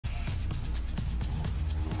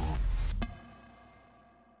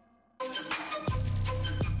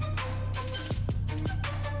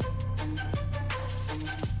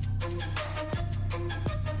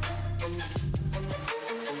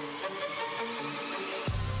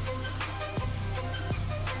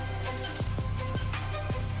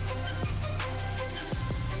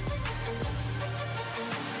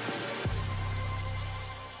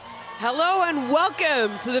Hello and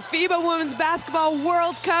welcome to the FIBA Women's Basketball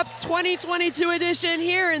World Cup 2022 edition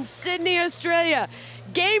here in Sydney, Australia.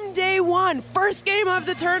 Game day one, first game of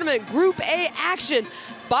the tournament, Group A action.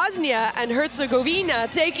 Bosnia and Herzegovina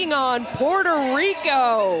taking on Puerto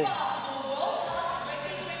Rico.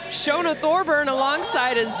 Shona Thorburn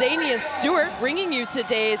alongside Azania Stewart bringing you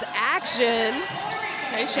today's action.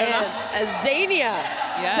 Hey, Shona. And Azania,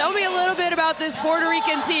 tell me a little bit about this Puerto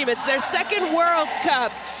Rican team. It's their second World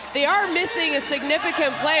Cup. They are missing a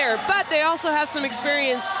significant player, but they also have some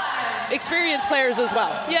experienced players as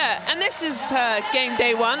well. Yeah, and this is game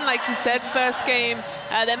day one, like you said, first game.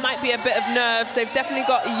 There might be a bit of nerves. They've definitely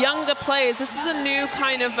got younger players. This is a new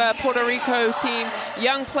kind of Puerto Rico team.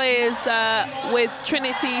 Young players with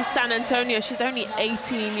Trinity San Antonio. She's only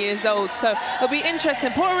 18 years old, so it'll be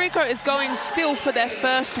interesting. Puerto Rico is going still for their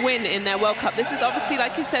first win in their World Cup. This is obviously,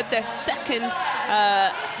 like you said, their second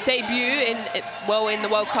debut in the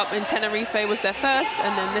World Cup. In Tenerife was their first,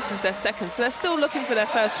 and then this is their second. So they're still looking for their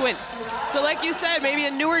first win. So like you said, maybe a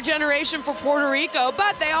newer generation for Puerto Rico,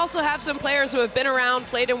 but they also have some players who have been around,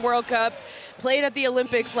 played in World Cups, played at the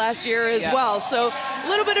Olympics last year as well. So a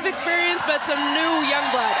little bit of experience, but some new young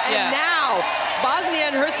blood. And now, Bosnia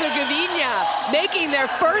and Herzegovina making their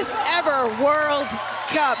first ever World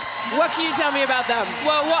Cup. What can you tell me about them?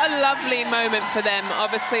 Well, what a lovely moment for them.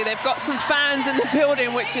 Obviously, they've got some fans in the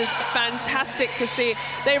building, which is fantastic to see.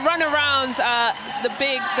 They run around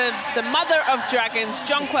the mother of dragons,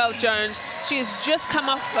 Jonquel Jones. She has just come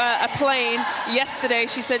off a plane yesterday.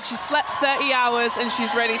 She said she slept 30 hours and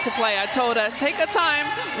she's ready to play. I told her, take her time,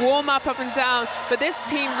 warm up and down. But this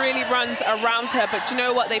team really runs around her. But you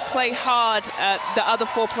know what? They play hard, the other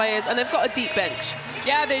four players, and they've got a deep bench.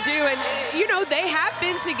 Yeah, they do. And, you know, they have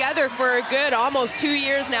been together for a good almost 2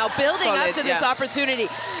 years now, building up to this opportunity.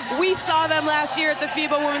 We saw them last year at the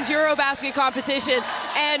FIBA Women's Eurobasket competition,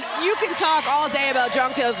 and you can talk all day about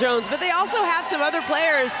Jonquel Jones, but they also have some other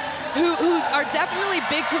players who are definitely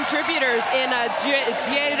big contributors in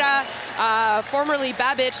Giera, formerly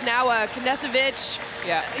Babic, now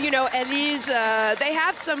Knesevic, you know, Elise. They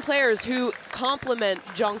have some players who complement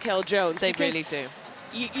Jonquel Jones. They really do.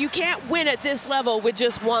 You can't win at this level with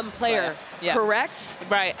just one player, correct?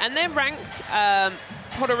 Right, and they're ranked,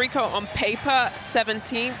 Puerto Rico on paper,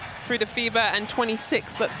 17th through the FIBA and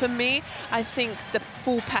 26th. But for me, I think the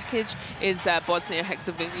full package is Bosnia and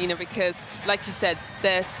Herzegovina because, like you said,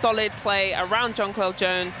 their solid play around Jonquel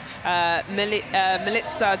Jones,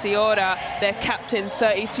 Milica Diora, their captain,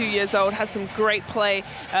 32 years old, has some great play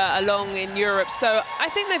along in Europe. So I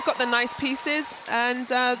think they've got the nice pieces and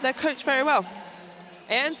they're coached very well.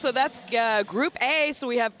 And so that's Group A. So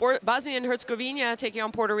we have Bosnia and Herzegovina taking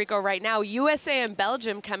on Puerto Rico right now. USA and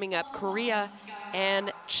Belgium coming up. Korea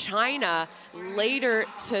and China later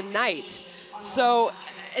tonight. So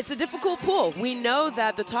it's a difficult pool. We know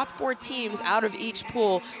that the top 4 teams out of each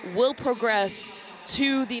pool will progress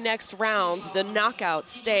to the next round, the knockout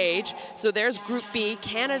stage. So there's Group B,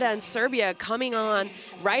 Canada and Serbia coming on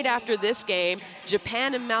right after this game,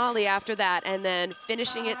 Japan and Mali after that, and then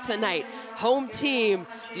finishing it tonight. Home team,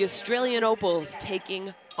 the Australian Opals,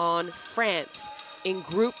 taking on France in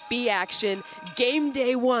Group B action, game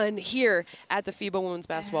day one here at the FIBA Women's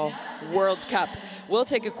Basketball World Cup. We'll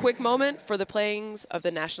take a quick moment for the playings of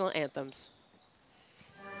the national anthems.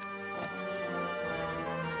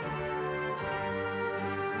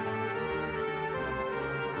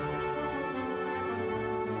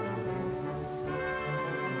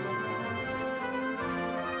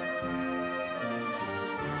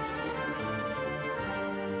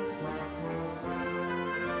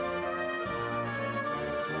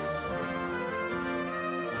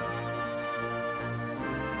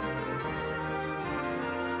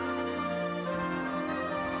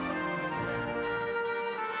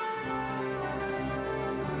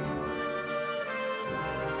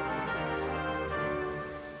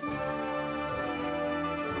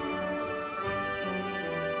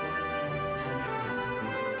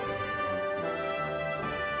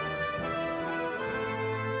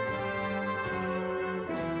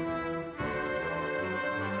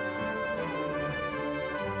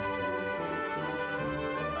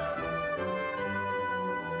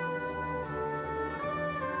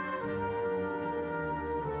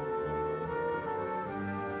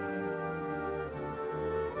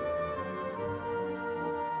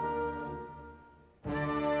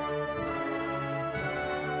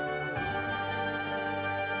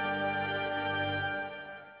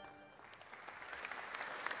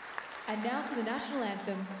 And now for the national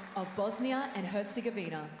anthem of Bosnia and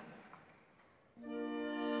Herzegovina.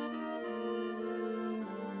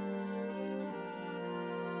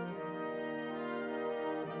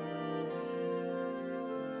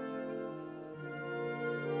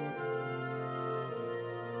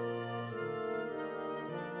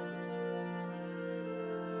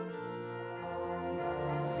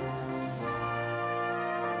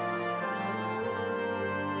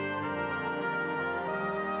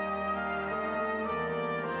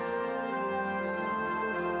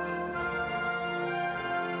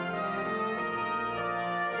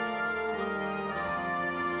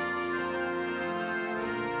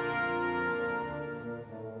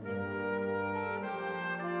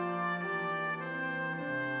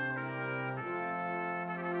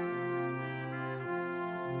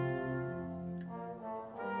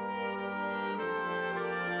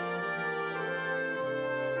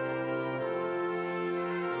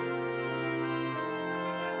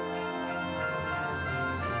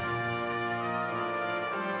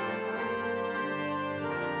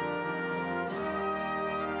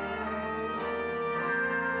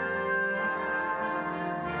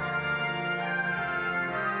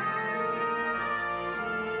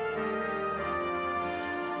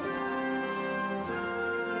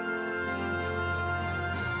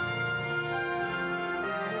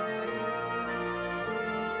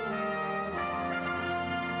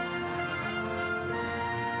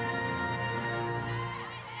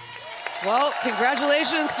 Well,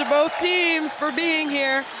 congratulations to both teams for being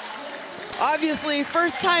here. Obviously,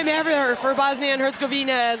 first time ever for Bosnia and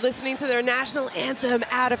Herzegovina listening to their national anthem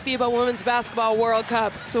at a FIBA Women's Basketball World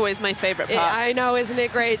Cup. It's always my favorite part. I know, isn't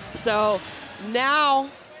it great? So now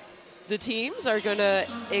the teams are going to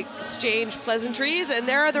exchange pleasantries, and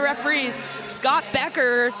there are the referees. Scott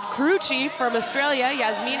Becker, crew chief from Australia,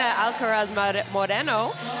 Yasmina Alcaraz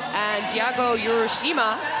Moreno, and Diago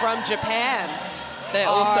Hiroshima from Japan. They're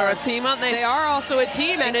also a team, aren't they? They are also a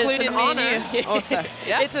team, and it's an honor. Also.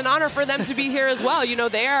 Yeah. It's an honor for them to be here as well. You know,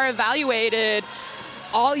 they are evaluated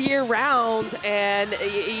all year round, and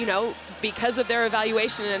you know, because of their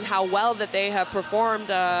evaluation and how well that they have performed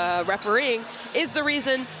refereeing is the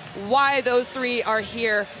reason why those three are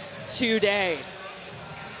here today.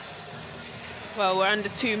 Well, we're under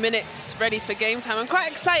 2 minutes, ready for game time. I'm quite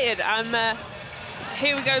excited.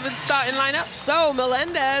 Here we go with the starting lineup. So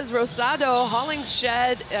Melendez, Rosado,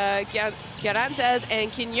 Hollingshed, Garantes,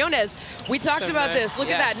 and Quinones. We talked about this. Look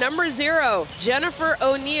at that. Number 0, Jennifer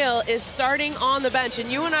O'Neill is starting on the bench.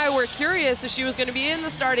 And you and I were curious if she was going to be in the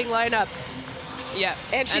starting lineup. Yeah.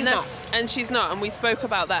 And she's not. And she's not. And we spoke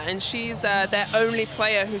about that. And she's their only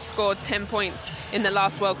player who scored 10 points in the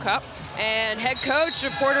last World Cup. And head coach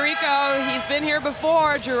of Puerto Rico, he's been here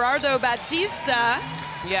before, Gerardo Batista.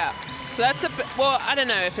 Yeah. So that's a bit, well, I don't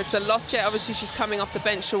know if it's a loss yet. Obviously, she's coming off the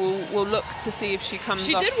bench, so we'll look to see if she comes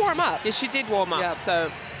She off. did warm up. Yeah, she did warm up.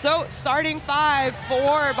 Yep. So starting 5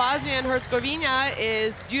 for Bosnia and Herzegovina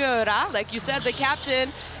is Dura, like you said, the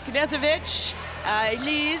captain, Knezovic,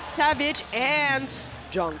 Elise, Tavic, and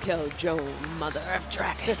Jonquil Jones, mother of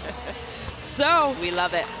dragon. So we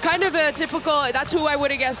love it. Kind of a typical, that's who I would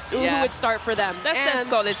have guessed who would start for them. That's their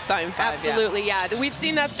solid starting 5. Absolutely, yeah. We've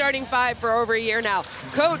seen that starting 5 for over a year now.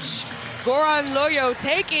 Coach Goran Loyo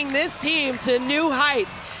taking this team to new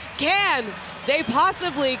heights. Can they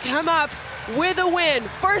possibly come up with a win?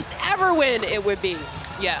 First ever win it would be.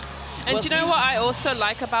 Yeah. And do you know what I also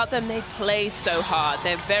like about them? They play so hard.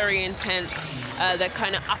 They're very intense. They're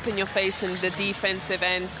kind of up in your face in the defensive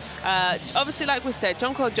end. Obviously, like we said,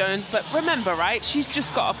 Jonquil Jones, but remember, right, she's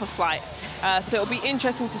just got off a flight. So it'll be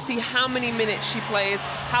interesting to see how many minutes she plays,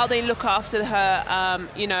 how they look after her.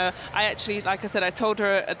 You know, I actually, like I said, I told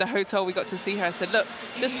her at the hotel we got to see her, I said, look,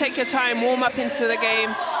 just take your time, warm up into the game.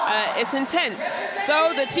 It's intense.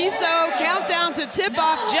 So the TISO countdown to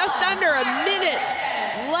tip-off, just under a minute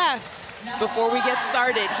left before we get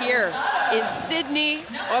started here in Sydney,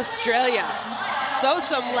 Australia. So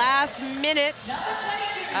some last-minute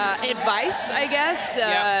advice, I guess,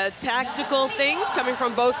 tactical things coming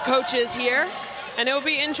from both coaches here. And it will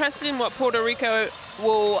be interesting what Puerto Rico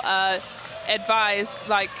will advise,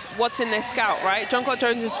 like what's in their scout, right? Jonquil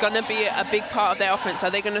Jones is going to be a big part of their offense.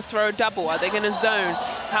 Are they going to throw a double? Are they going to zone?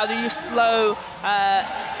 How do you slow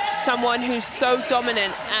someone who's so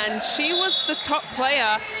dominant? And she was the top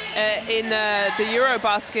player in the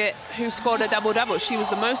Eurobasket who scored a double-double. She was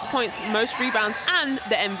the most points, most rebounds, and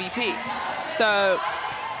the MVP. So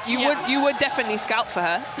you would definitely scout for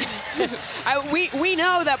her. We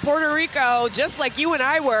know that Puerto Rico, just like you and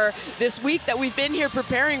I were this week that we've been here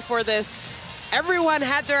preparing for this, everyone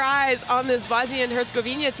had their eyes on this Bosnia and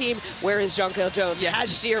Herzegovina team. Where is Jonquil Jones? Yeah.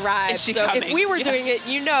 Has she arrived? Is she so coming? If we were doing it,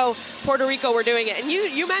 you know Puerto Rico were doing it. And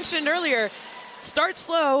you mentioned earlier, start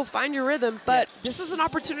slow, find your rhythm, but this is an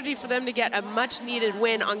opportunity for them to get a much-needed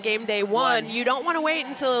win on game day 1. You don't want to wait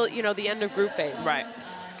until, you know, the end of group phase. Right.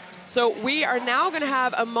 So we are now going to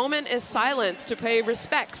have a moment of silence to pay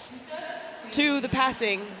respects to the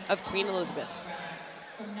passing of Queen Elizabeth.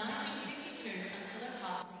 From 1952 until her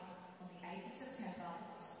passing on the 8th of September,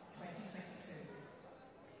 2022.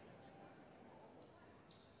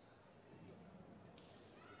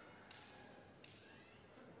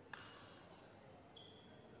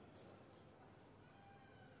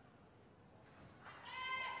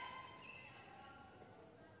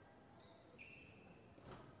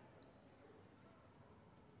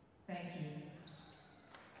 Thank you.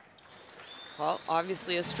 Well,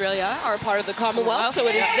 obviously Australia are part of the Commonwealth, so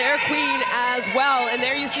it is their queen as well. And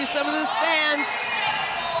there you see some of those fans.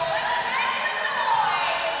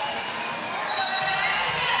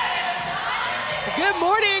 Good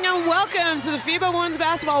morning and welcome to the FIBA Women's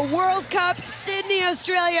Basketball World Cup, Sydney,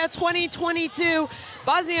 Australia 2022.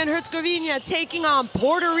 Bosnia and Herzegovina taking on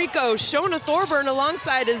Puerto Rico. Shona Thorburn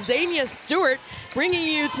alongside Azania Stewart bringing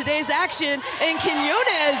you today's action. And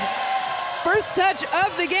Quinones, first touch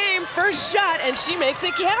of the game, first shot, and she makes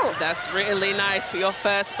it count. That's really nice for your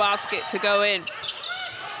first basket to go in.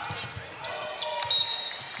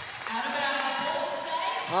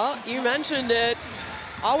 Well, you mentioned it.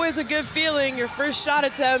 Always a good feeling. Your first shot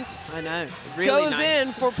attempt I know. Really goes nice. in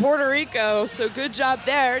for Puerto Rico. So good job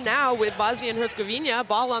there. Now with Bosnia and Herzegovina,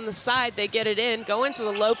 ball on the side, they get it in. Going to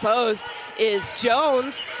the low post is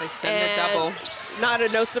Jones. They send the double.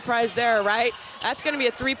 No surprise there, right? That's going to be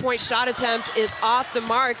a three-point shot attempt. Is off the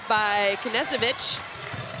mark by Knežević.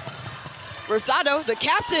 Rosado, the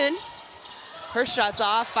captain. Her shot's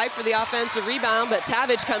off. Fight for the offensive rebound, but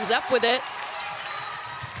Tavić comes up with it.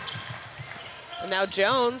 And now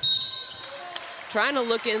Jones trying to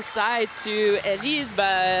look inside to Elise,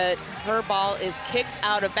 but her ball is kicked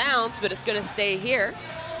out of bounds, but it's going to stay here.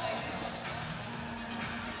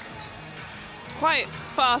 Quite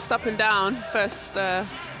fast up and down first,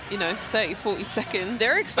 30, 40 seconds.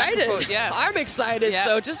 They're excited. Yeah. I'm excited. Yeah.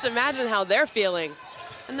 So just imagine how they're feeling.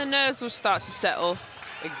 And the nerves will start to settle.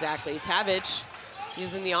 Exactly. Tavić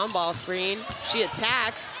using the on-ball screen. She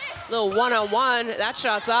attacks. Little one-on-one. That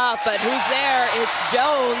shot's off, but who's there? It's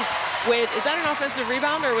Jones with, is that an offensive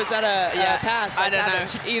rebound or was that a pass by I don't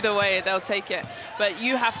Tavić? know. Either way, they'll take it. But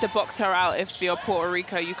you have to box her out if you're Puerto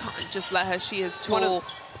Rico. You can't just let her. She is tall.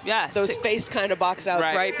 Those 6. space kind of box outs,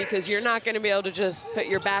 right? Because you're not going to be able to just put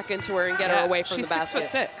your back into her and get her away from the basket.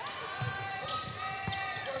 She's 6'6".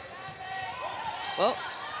 Well,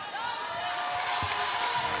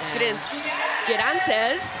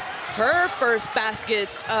 Girantes, her first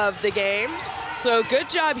basket of the game. So good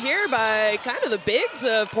job here by kind of the bigs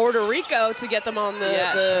of Puerto Rico to get them on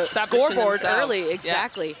the scoreboard early.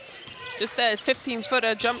 Exactly. Yeah. Just their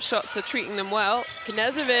 15-footer jump shots are treating them well.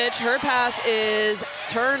 Knežević, her pass is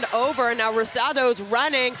turned over. Now Rosado's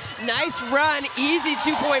running. Nice run, easy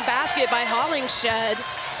two-point basket by Hollingshed.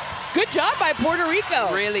 Good job by Puerto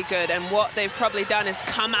Rico. Really good, and what they've probably done is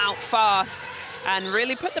come out fast and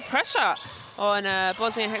really put the pressure on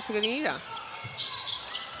Bosnia and Herzegovina.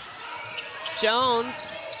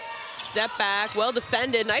 Jones, step back, well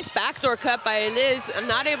defended. Nice backdoor cut by Liz.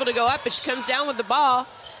 Not able to go up, but she comes down with the ball.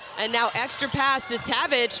 And now extra pass to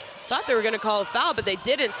Tavić. Thought they were going to call a foul, but they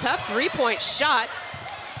didn't. Tough three-point shot.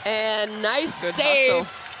 And nice Good save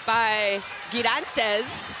hustle by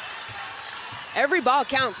Girantes. Every ball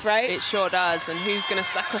counts, right? It sure does. And who's going to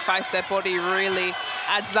sacrifice their body really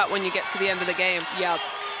adds up when you get to the end of the game. Yep.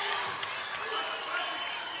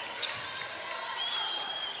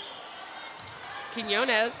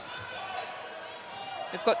 Quiñones.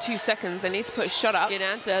 They've got 2 seconds. They need to put a shot up.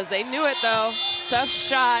 Girantes, they knew it though. Tough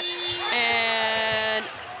shot. And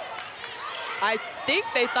I think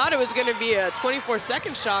they thought it was going to be a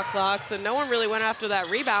 24-second shot clock, so no one really went after that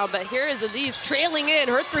rebound. But here is Elise trailing in.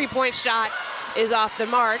 Her three-point shot is off the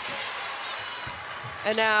mark.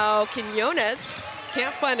 And now Quiñones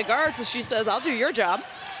can't find a guard, so she says, I'll do your job.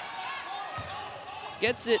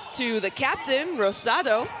 Gets it to the captain,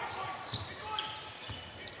 Rosado.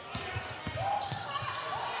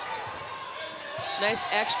 Nice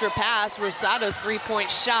extra pass. Rosado's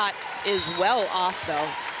three-point shot is well off, though.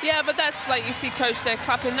 Yeah, but that's like you see Coach there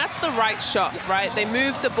clapping. That's the right shot, right? They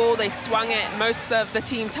moved the ball, they swung it. Most of the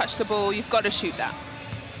team touched the ball. You've got to shoot that.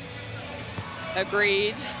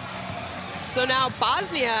 Agreed. So now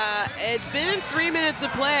Bosnia, it's been 3 minutes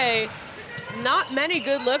of play. Not many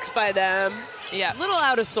good looks by them. Yeah. A little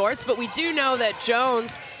out of sorts, but we do know that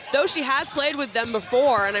Jones, though she has played with them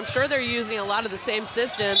before, and I'm sure they're using a lot of the same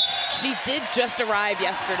systems, she did just arrive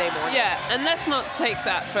yesterday morning. Yeah, and let's not take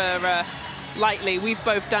that for lightly. We've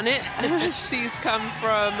both done it. She's come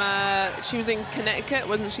from, she was in Connecticut,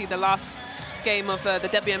 wasn't she, the last game of the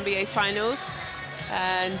WNBA finals?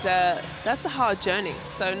 And that's a hard journey.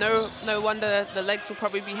 So no wonder the legs will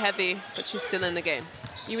probably be heavy, but she's still in the game.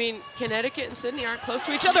 You mean Connecticut and Sydney aren't close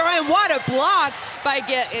to each other? And what a block by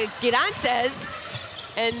Girantes.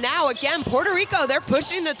 And now again, Puerto Rico, they're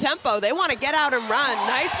pushing the tempo. They want to get out and run.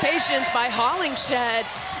 Nice patience by Hollingshed.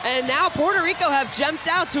 And now Puerto Rico have jumped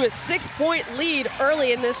out to a 6-point lead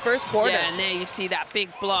early in this first quarter. Yeah, and there you see that big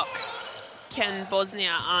block. Can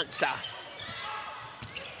Bosnia answer?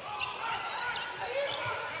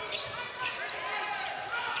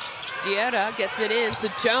 Giera gets it in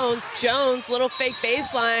to Jones. Jones, little fake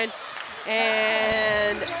baseline.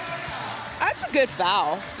 And that's a good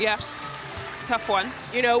foul. Yeah. Tough one.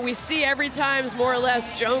 You know, we see every time more or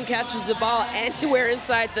less Joan catches the ball anywhere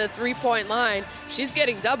inside the three-point line. She's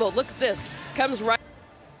getting doubled. Look at this. Comes right.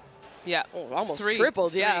 Yeah. Oh, almost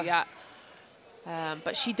tripled, yeah.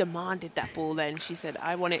 But she demanded that ball then. She said,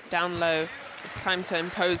 I want it down low. It's time to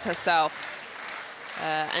impose herself.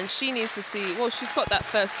 And she needs to see, well, she's got that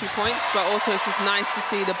first 2 points, but also it's just nice to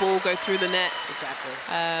see the ball go through the net. Exactly.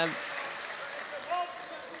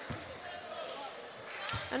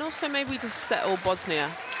 And also maybe just settle Bosnia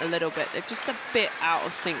a little bit. They're just a bit out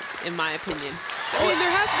of sync, in my opinion. I mean, there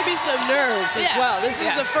has to be some nerves as well. This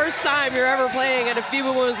is the first time you're ever playing at a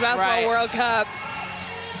FIBA Women's Basketball World Cup.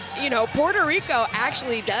 You know, Puerto Rico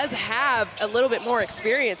actually does have a little bit more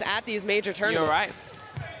experience at these major tournaments. You're right.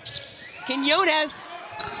 Quinones,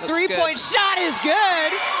 three-point shot is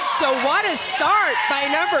good. So what a start by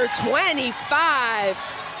number 25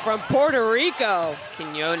 from Puerto Rico.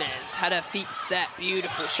 Quinones had her feet set.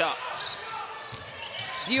 Beautiful shot.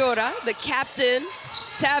 Diora, the captain.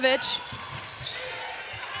 Tavic.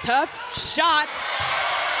 Tough shot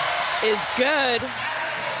is good.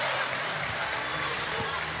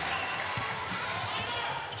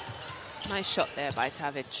 Nice shot there by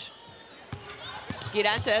Tavic.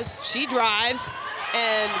 Girantes, she drives,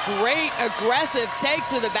 and great aggressive take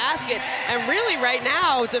to the basket. And really right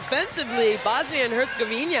now, defensively, Bosnia and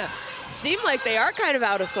Herzegovina seem like they are kind of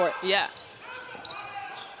out of sorts. Yeah.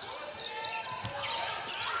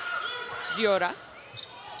 Diora.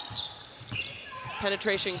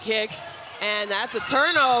 Penetration kick, and that's a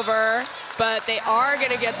turnover, but they are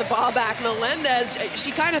gonna get the ball back. Melendez,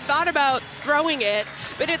 she kind of thought about throwing it,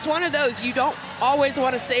 but it's one of those, you don't always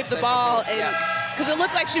want to save the ball, and because it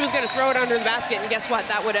looked like she was gonna throw it under the basket, and guess what?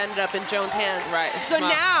 That would end up in Jones' hands. Right. So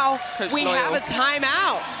now we have a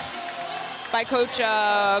timeout by Coach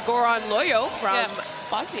Goran Loyo from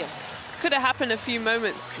Bosnia. Could have happened a few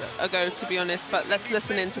moments ago, to be honest, but let's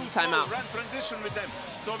listen into the timeout. Run transition with them.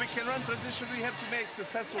 So we can run transition, we have to make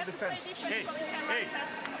successful defense. Hey, hey.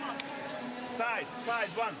 Side,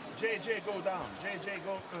 one. JJ go down. JJ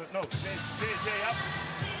go, no, JJ up.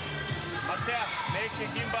 Matea, make a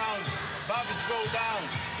inbound. Babic go down.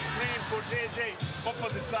 Screen for JJ.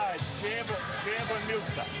 Opposite side. Jebo and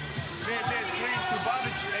Milsa. JJ screen to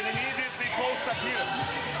Babic and immediately post up here.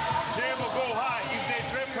 Jebo go high. If they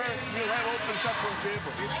trip her, we'll have open shot from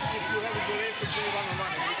Jebo. If you have isolation, play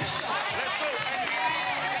one-on-one. Let's go.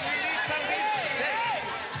 And we need some hits.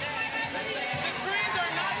 The screens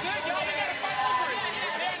are not good. Y'all gotta fight over it.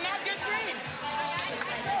 They're not good screens.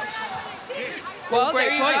 Well, great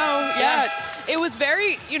there you points. go. Yeah. It was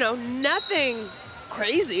very, you know, nothing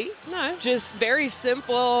crazy. No. Just very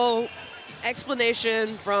simple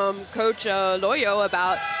explanation from Coach Loyo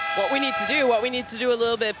about what we need to do a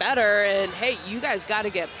little bit better, and hey, you guys got to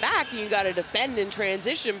get back and you got to defend in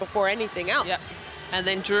transition before anything else. Yep. And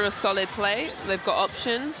then drew a solid play. They've got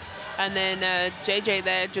options. And then JJ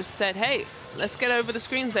there just said, hey, let's get over the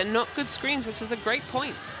screens. They're not good screens, which is a great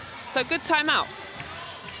point. So good timeout.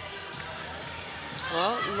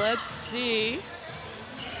 Well, let's see.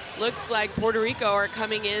 Looks like Puerto Rico are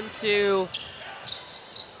coming into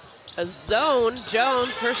a zone.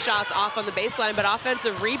 Jones, her shot's off on the baseline, but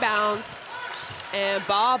offensive rebound and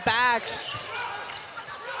ball back.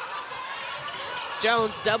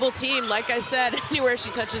 Jones double teamed, like I said, anywhere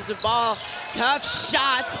she touches the ball. Tough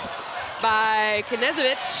shot by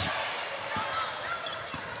Knezovic.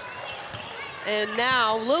 And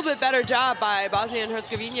now a little bit better job by Bosnia and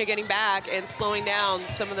Herzegovina getting back and slowing down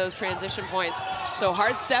some of those transition points. So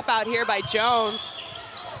hard step out here by Jones.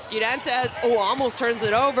 Girantes, almost turns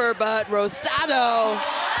it over, but Rosado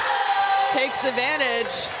takes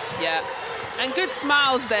advantage. Yeah. And good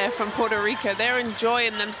smiles there from Puerto Rico. They're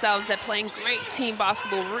enjoying themselves. They're playing great team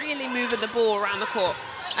basketball, really moving the ball around the court.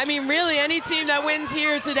 I mean, really, any team that wins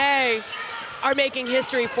here today are making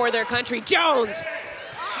history for their country. Jones,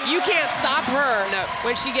 you can't stop her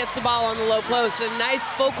when she gets the ball on the low post. A nice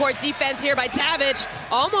full court defense here by Tavic.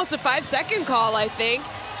 Almost a 5-second call, I think.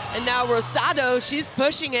 And now Rosado, she's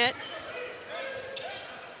pushing it.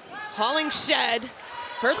 Hollingshed,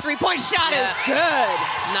 her three-point shot is good.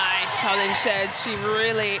 Nice, Hollingshed. She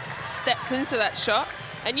really stepped into that shot.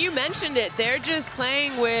 And you mentioned it, they're just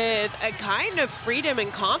playing with a kind of freedom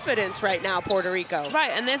and confidence right now, Puerto Rico.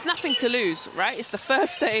 Right, and there's nothing to lose, right? It's the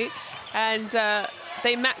first day, and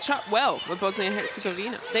they match up well with Bosnia and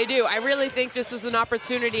Herzegovina. They do. I really think this is an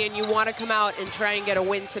opportunity, and you want to come out and try and get a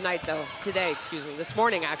win tonight, though. This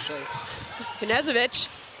morning, actually. Knezovic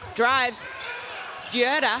drives.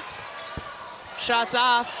 Guerra. Shots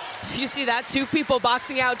off. You see that? Two people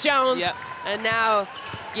boxing out Jones. Yep. And now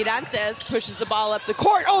Girantes pushes the ball up the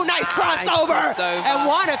court. Oh, nice crossover. And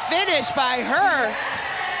what a finish by her.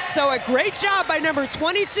 So a great job by number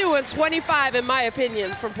 22 and 25, in my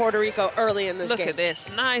opinion, from Puerto Rico early in this game. Look at this.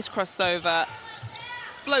 Nice crossover.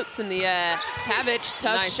 Floats in the air. Tavic,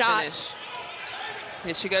 tough shot. Finish.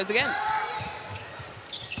 Here she goes again.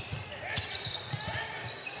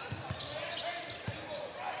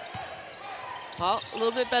 Well, a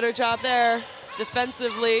little bit better job there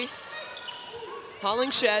defensively.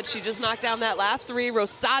 Hollingshed, she just knocked down that last three.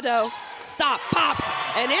 Rosado, stop, pops,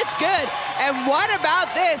 and it's good. And what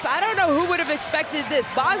about this? I don't know who would have expected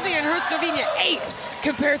this. Bosnia and Herzegovina 8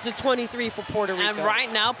 compared to 23 for Puerto Rico. And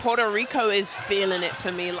right now, Puerto Rico is feeling it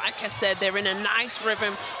for me. Like I said, they're in a nice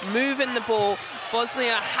rhythm, moving the ball.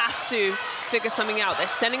 Bosnia have to figure something out. They're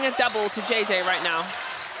sending a double to JJ right now.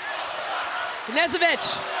 Knezovic,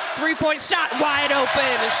 three-point shot, wide open,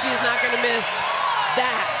 and she's not going to miss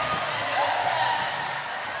that.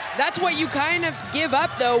 That's what you kind of give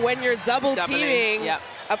up, though, when you're double-teaming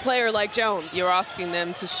a player like Jones. You're asking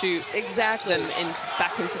them to shoot exactly them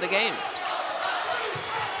back into the game.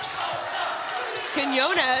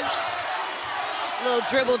 Quinones, little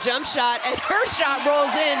dribble jump shot, and her shot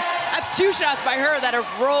rolls in. That's 2 shots by her that have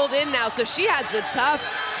rolled in now, so she has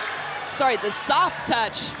the soft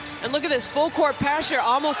touch. And look at this, full court pressure,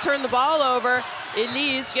 almost turned the ball over.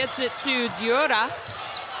 Elise gets it to Diora.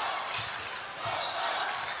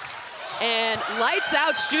 And lights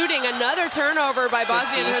out shooting, another turnover by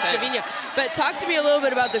Bosnia and Herzegovina. But talk to me a little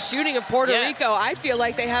bit about the shooting of Puerto Rico. I feel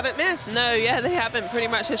like they haven't missed. No, they haven't. Pretty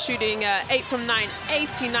much they're shooting 8 from 9,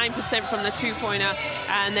 89% from the 2-pointer,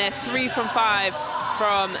 and they're 3 from 5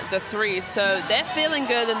 from the 3. So they're feeling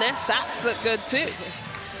good, and their stats look good too.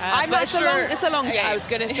 I'm not sure. It's a long game. I was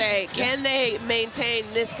going to say, can they maintain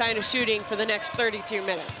this kind of shooting for the next 32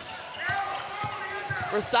 minutes?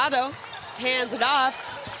 Rosado hands it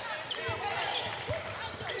off.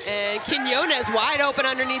 And Quinones wide open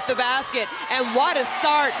underneath the basket. And what a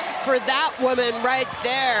start for that woman right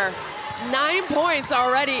there. 9 points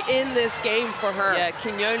already in this game for her. Yeah,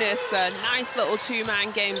 Quinones, a nice little 2-man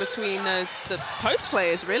game between the post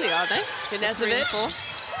players, really, are they? Knezovic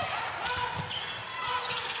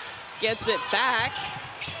gets it back.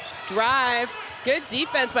 Drive. Good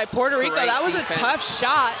defense by Puerto Rico. Great that was defense. A tough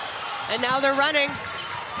shot. And now they're running.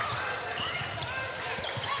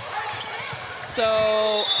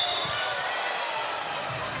 So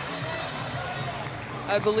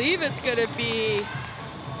I believe it's going to be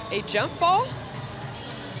a jump ball.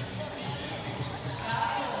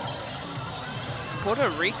 Puerto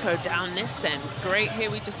Rico down this end. Great. Here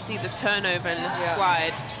we just see the turnover and the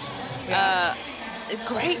slide.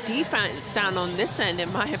 Great defense down on this end,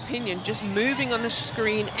 in my opinion. Just moving on the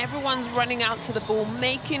screen. Everyone's running out to the ball,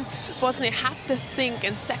 making Bosnia have to think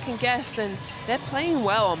and second guess, and they're playing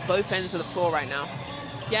well on both ends of the floor right now.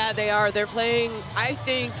 Yeah, they are. They're playing, I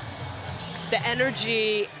think, the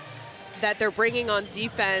energy that they're bringing on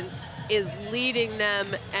defense is leading them,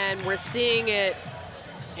 and we're seeing it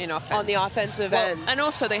on the offensive end. And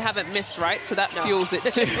also they haven't missed, right? So that fuels it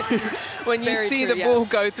too. When you see the ball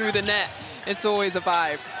go through the net, it's always a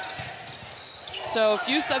vibe. So a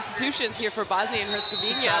few substitutions here for Bosnia and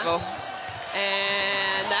Herzegovina.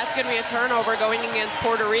 And that's going to be a turnover going against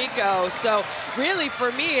Puerto Rico. So really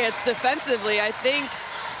for me, it's defensively. I think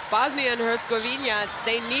Bosnia and Herzegovina,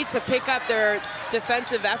 they need to pick up their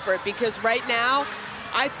defensive effort, because right now,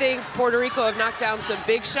 I think Puerto Rico have knocked down some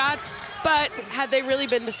big shots, but have they really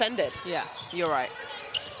been defended? Yeah, you're right.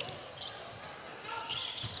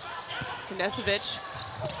 Knezovic.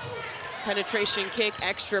 Penetration kick,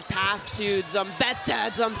 extra pass to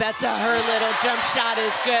Zambetta. Zambetta, her little jump shot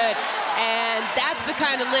is good. And that's the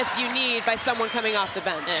kind of lift you need by someone coming off the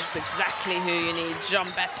bench. That's exactly who you need.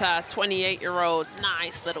 Zambetta, 28-year-old,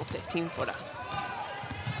 nice little 15-footer.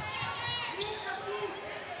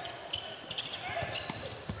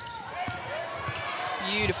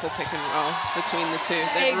 Beautiful pick and roll between the two.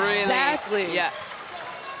 They're exactly. Really,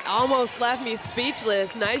 almost left me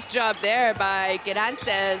speechless. Nice job there by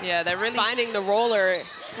Gerantes. Yeah, they're really finding the roller.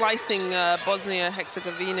 Slicing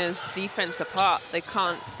Bosnia-Herzegovina's defense apart. They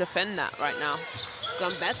can't defend that right now.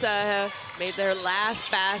 Zambetta made their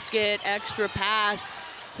last basket. Extra pass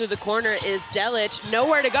to the corner is Delic.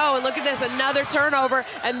 Nowhere to go, and look at this, another turnover,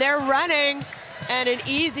 and they're running, and an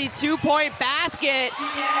easy 2-point basket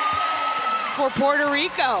for Puerto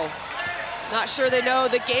Rico. Not sure they know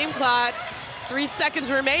the game clock. 3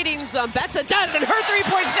 seconds remaining. Zambetta does, and her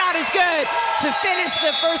 3-point shot is good to finish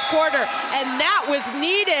the first quarter. And that was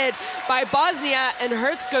needed by Bosnia and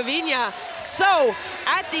Herzegovina. So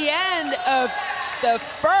at the end of the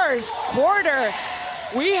first quarter,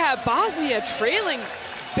 we have Bosnia trailing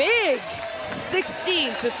big,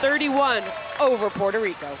 16-31 over Puerto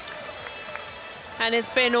Rico. And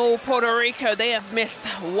it's been all Puerto Rico. They have missed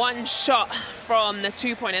 1 shot from the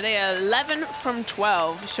 2-pointer. They are 11 from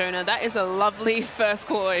 12, Shona. That is a lovely first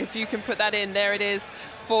quarter. If you can put that in, there it is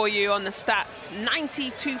for you on the stats.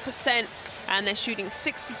 92%, and they're shooting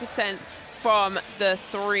 60% from the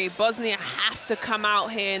three. Bosnia have to come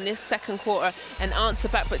out here in this second quarter and answer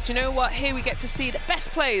back. But do you know what? Here we get to see the best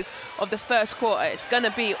plays of the first quarter. It's going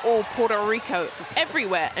to be all Puerto Rico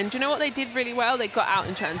everywhere. And do you know what they did really well? They got out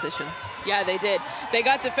in transition. Yeah, they did. They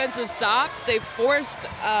got defensive stops. They forced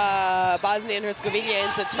Bosnia and Herzegovina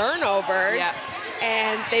into turnovers,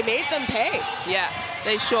 and they made them pay. Yeah,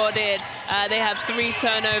 they sure did. They have 3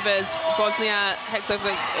 turnovers. Bosnia,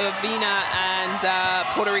 Herzegovina, and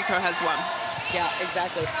Puerto Rico has 1. Yeah,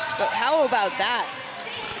 exactly. But how about that?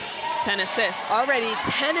 10 assists. Already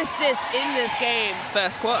 10 assists in this game.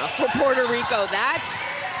 First quarter. For Puerto Rico. That's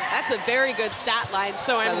a very good stat line.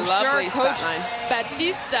 So I'm sure Coach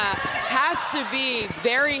Batista has to be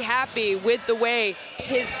very happy with the way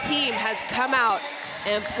his team has come out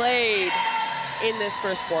and played in this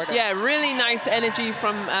first quarter. Yeah, really nice energy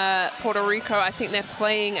from Puerto Rico. I think they're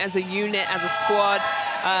playing as a unit, as a squad.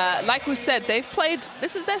 Like we said, they've played,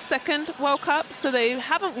 this is their second World Cup, so they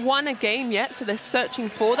haven't won a game yet, so they're searching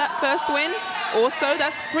for that first win. Also,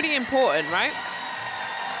 that's pretty important, right?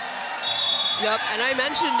 Yep, and I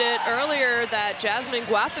mentioned it earlier that Jasmine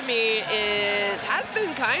Guathamy has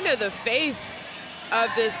been kind of the face of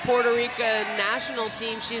this Puerto Rican national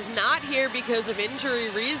team. She's not here because of injury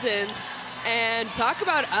reasons. And talk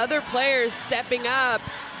about other players stepping up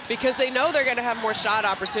because they know they're going to have more shot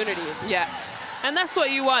opportunities. Yeah, and that's what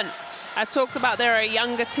you want. I talked about they're a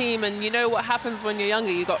younger team, and you know what happens when you're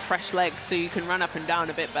younger? You got fresh legs, so you can run up and down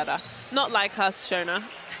a bit better. Not like us, Shona.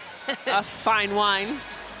 Us fine wines.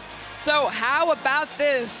 So how about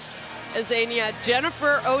this, Azania?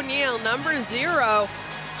 Jennifer O'Neill, number 0.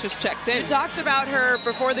 Just checked in. You talked about her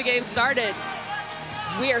before the game started.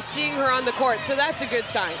 We are seeing her on the court, so that's a good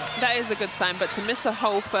sign. That is a good sign, but to miss a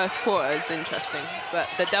whole first quarter is interesting. But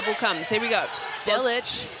the double comes. Here we go.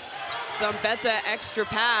 Delic, Zambetta, extra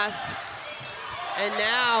pass. And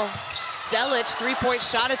now Delic, 3-point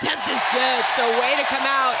shot attempt is good. So way to come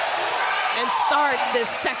out and start this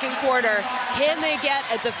second quarter. Can they get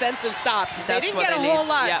a defensive stop? They didn't get a whole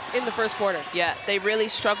lot in the first quarter. Yeah, they really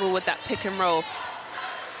struggle with that pick and roll.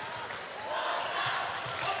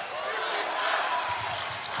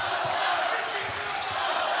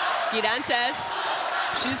 Girantes,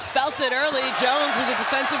 she's felt it early. Jones with a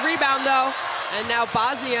defensive rebound though. And now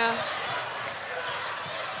Bosnia.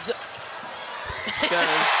 Jones.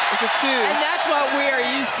 It's a 2. And that's what we are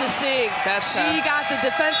used to seeing. She got the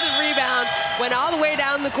defensive rebound, went all the way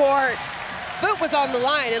down the court. Foot was on the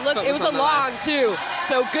line. It was a long too.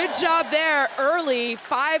 So good job there early.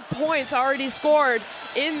 5 points already scored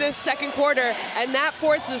in this second quarter. And that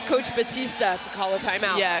forces Coach Batista to call a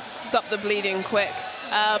timeout. Yeah, stop the bleeding quick.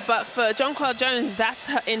 But for Jonquil Jones, that's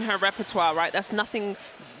in her repertoire, right? That's nothing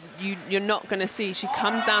you're not going to see. She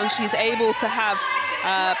comes down, she's able to have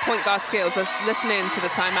point guard skills. Let's listen in to the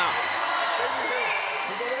timeout.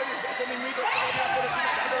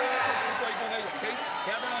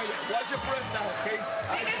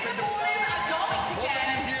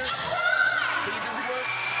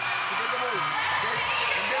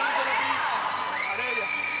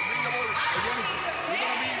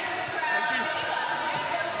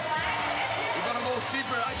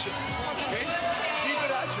 Secret action, okay?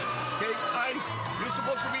 Secret action, okay? Eyes, you're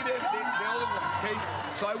supposed to be the other one, okay?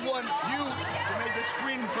 So I want you to make the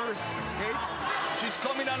screen first, okay? She's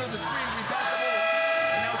coming out of the screen, we got the ball.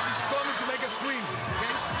 And now she's coming to make a screen,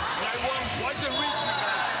 okay? And I want, watch the green screen,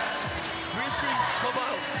 guys. Green screen, come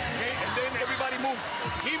out, okay? And then everybody move.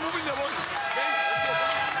 Keep moving the ball, okay?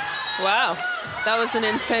 Let's go. Wow, that was an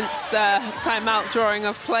intense timeout drawing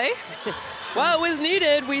of play. Well, it was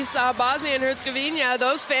needed. We saw Bosnia and Herzegovina.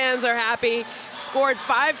 Those fans are happy. Scored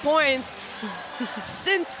 5 points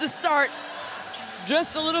since the start.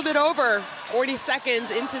 Just a little bit over 40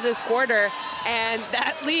 seconds into this quarter. And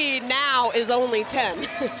that lead now is only 10.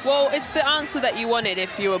 Well, it's the answer that you wanted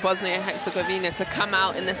if you were Bosnia and Herzegovina, to come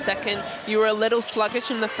out in the second. You were a little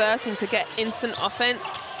sluggish in the first, and to get instant offense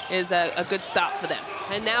is a good start for them.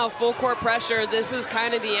 And now full court pressure. This is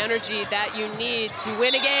kind of the energy that you need to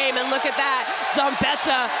win a game. And look at that.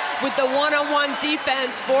 Zambetta with the one-on-one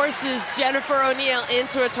defense forces Jennifer O'Neill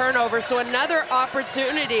into a turnover. So another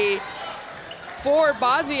opportunity for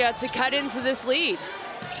Bosnia to cut into this lead.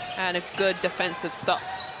 And a good defensive stop.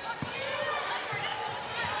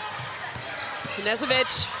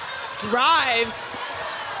 Knezovic drives.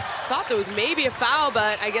 Thought there was maybe a foul,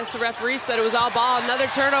 but I guess the referee said it was all ball. Another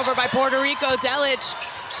turnover by Puerto Rico. Delic,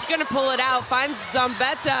 she's gonna pull it out, finds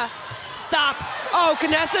Zambetta. Stop. Oh,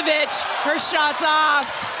 Knezovic, her shot's off.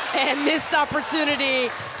 And missed opportunity.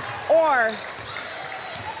 Or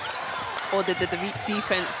did the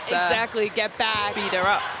defense exactly get back. Speed her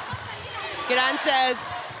up.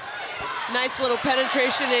 Girantes Nice little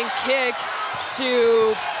penetration and kick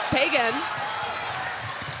to Pagan.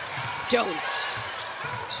 Jones.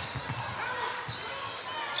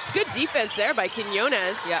 Good defense there by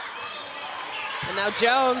Quiñones. Yeah. And now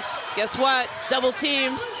Jones, guess what? Double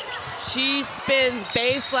team. She spins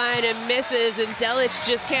baseline and misses, and Delic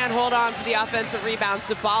just can't hold on to the offensive rebound,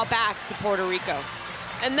 so ball back to Puerto Rico.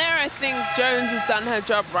 And there, I think Jones has done her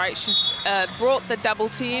job right. She's brought the double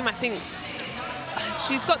team. I think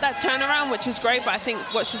she's got that turnaround, which is great, but I think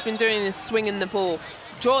what she's been doing is swinging the ball.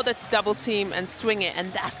 Draw the double team and swing it,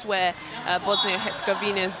 and that's where Bosnia and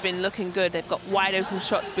Herzegovina has been looking good. They've got wide open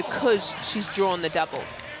shots because she's drawn the double.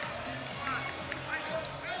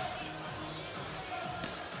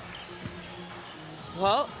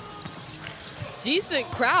 Well, decent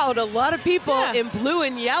crowd, a lot of people in blue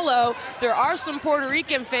and yellow. There are some Puerto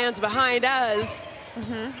Rican fans behind us.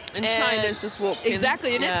 And China's just walked in.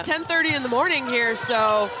 Exactly, and it's 10:30 in the morning here,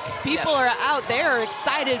 so people are out there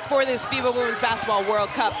excited for this FIBA Women's Basketball World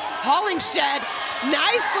Cup. Hollingshed,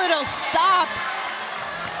 nice little stop.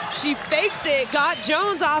 She faked it, got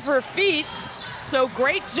Jones off her feet, so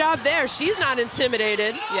great job there. She's not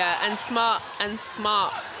intimidated. Yeah, and smart.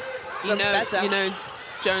 You know,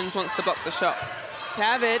 Jones wants to block the shot.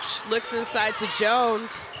 Tavic looks inside to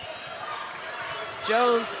Jones.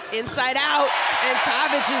 Jones inside out, and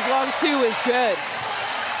Tavic's long two is good.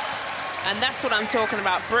 And that's what I'm talking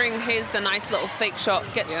about. Here's the nice little fake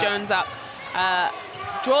shot, gets Jones up.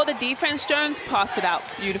 Draw the defense, Jones, pass it out.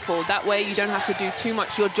 Beautiful. That way you don't have to do too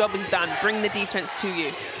much. Your job is done. Bring the defense to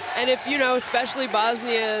you. And if, you know, especially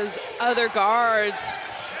Bosnia's other guards,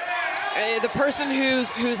 the person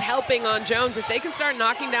who's helping on Jones, if they can start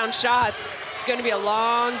knocking down shots, it's going to be a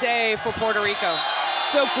long day for Puerto Rico.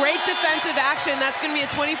 So great defensive action. That's going to be a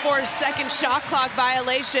 24-second shot clock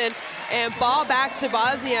violation, and ball back to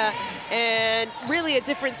Bosnia, and really a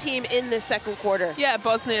different team in the second quarter. Yeah,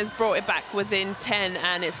 Bosnia has brought it back within 10,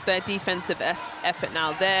 and it's their defensive effort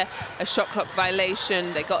now. They're a shot clock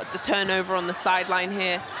violation. They got the turnover on the sideline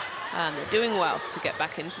here, and they're doing well to get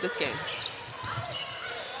back into this game.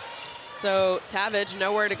 So Tavic,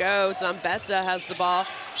 nowhere to go. Zambetta has the ball.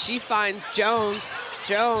 She finds Jones.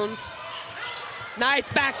 Jones, nice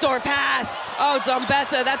backdoor pass. Oh,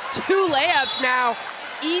 Zambetta, that's 2 layups now.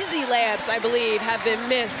 Easy layups, I believe, have been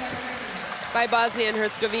missed by Bosnia and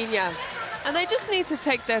Herzegovina. And they just need to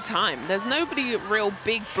take their time. There's nobody real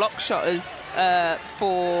big block shotters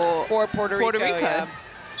for Puerto Rico. Yeah.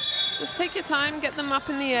 Just take your time, get them up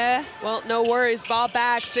in the air. Well, no worries, ball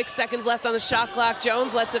back, 6 seconds left on the shot clock.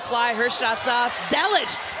 Jones lets it fly, her shot's off.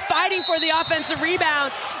 Delic fighting for the offensive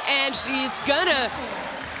rebound, and she's gonna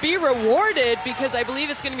be rewarded because I believe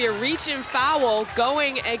it's gonna be a reach-in foul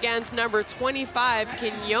going against number 25,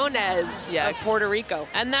 Quiñones of Puerto Rico.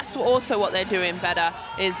 And that's also what they're doing better,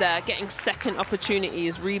 is getting second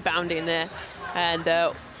opportunities, rebounding there, and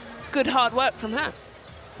good hard work from her.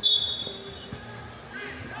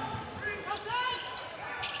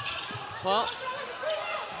 Well,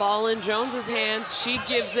 ball in Jones's hands. She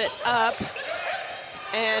gives it up.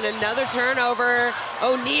 And another turnover.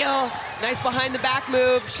 O'Neal, nice behind the back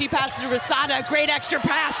move. She passes to Rosada. Great extra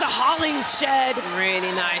pass to Hollingshed.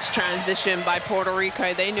 Really nice transition by Puerto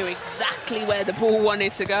Rico. They knew exactly where the ball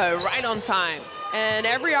wanted to go, right on time. And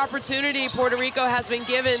every opportunity Puerto Rico has been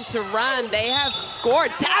given to run, they have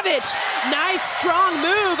scored. Tavic, nice strong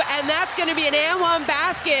move, and that's going to be an and-one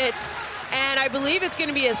basket. And I believe it's going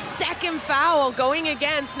to be a second foul going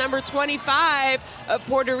against number 25 of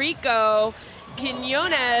Puerto Rico,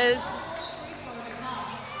 Quiñones.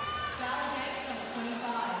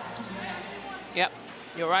 Yep,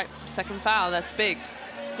 you're right. Second foul, that's big.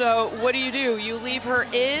 So what do? You leave her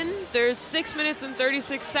in. There's 6 minutes and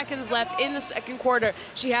 36 seconds left in the second quarter.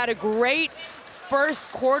 She had a great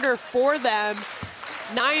first quarter for them.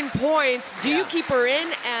 9 points. Do you keep her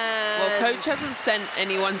in? And well, coach hasn't sent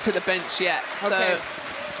anyone to the bench yet. Okay.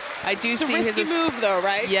 So I do see it's a risky move, though,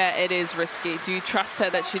 right? Yeah, it is risky. Do you trust her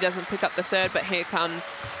that she doesn't pick up the third? But here comes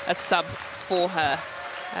a sub for her.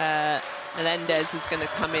 Melendez is going to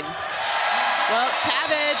come in. Well,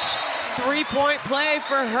 Tavic, 3-point play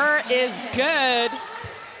for her is good.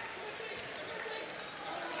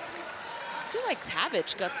 I feel like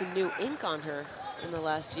Tavic got some new ink on her in the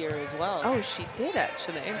last year as well. Oh, she did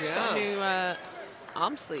actually. She got a new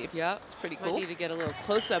arm sleeve. Yeah, it's pretty cool. Might need to get a little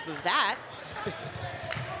close-up of that.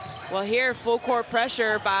 Well, here, full court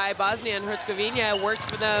pressure by Bosnia and Herzegovina worked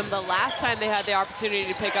for them the last time they had the opportunity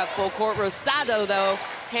to pick up full court. Rosado, though,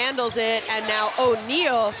 handles it, and now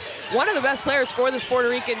O'Neal one of the best players for this Puerto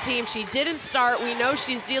Rican team. She didn't start. We know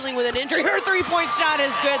she's dealing with an injury. Her three-point shot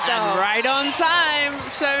is good, though. And right on time,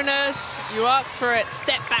 Shona. You asked for it.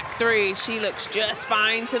 Step back three. She looks just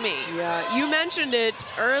fine to me. Yeah, you mentioned it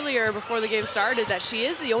earlier before the game started that she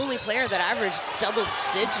is the only player that averaged double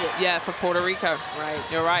digits. Yeah, for Puerto Rico. Right.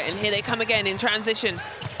 You're right. And here they come again in transition.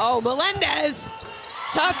 Oh, Melendez.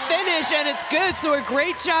 Tough finish, and it's good, so a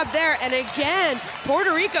great job there. And again,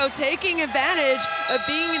 Puerto Rico taking advantage of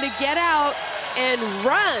being able to get out and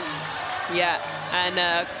run. Yeah, and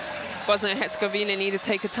Bosnia and Herzegovina need to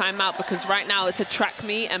take a timeout because right now it's a track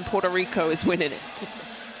meet and Puerto Rico is winning it.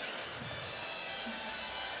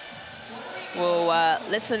 We'll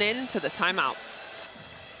listen in to the timeout.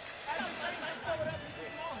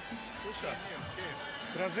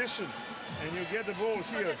 Transition, and you get the ball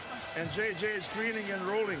here, and JJ is screening and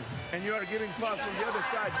rolling, and you are giving pass on the other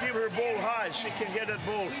side. Give her ball high, she can get that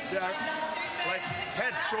ball. They are like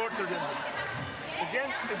head shorter than her.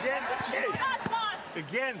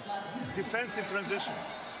 Again, defensive transition.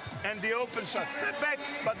 And the open shot, step back,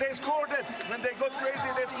 but they scored it. When they got crazy,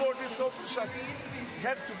 they scored these open shots. You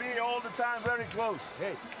have to be all the time very close.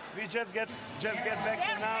 Hey, we just get back,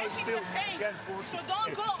 and now it's still can't force it. So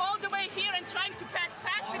don't go all the way here and trying to pass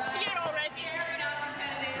it here already.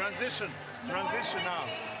 Transition now.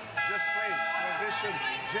 Just play, transition,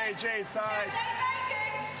 JJ side.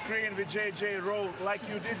 Screen with JJ, roll like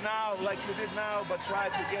you did now, but try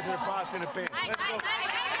to get her pass in the paint. Let's go.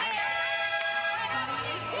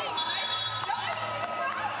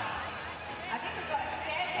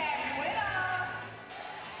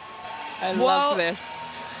 I love this.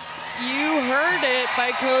 You heard it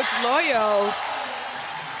by Coach Loyo.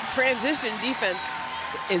 Transition defense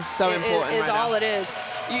Is so important is right all now. it is.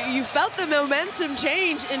 You felt the momentum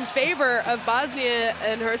change in favor of Bosnia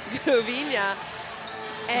and Herzegovina,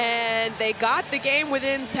 and they got the game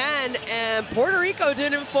within 10, and Puerto Rico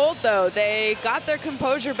didn't fold, though. They got their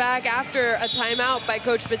composure back after a timeout by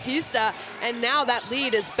Coach Batista, and now that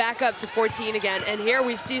lead is back up to 14 again. And here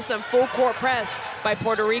we see some full court press by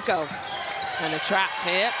Puerto Rico. And a trap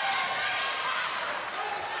here.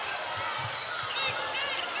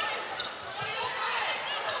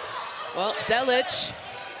 Well, Delic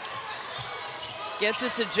gets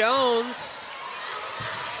it to Jones.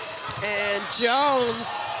 And Jones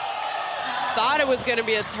thought it was going to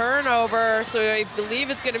be a turnover, so I believe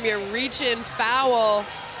it's going to be a reach-in foul.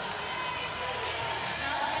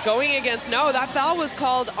 Going against, no, that foul was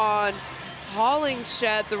called on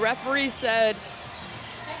Hollingshed. The referee said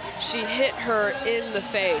she hit her in the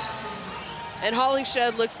face. And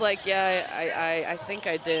Hollingshed looks like, yeah, I think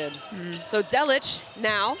I did. So Delic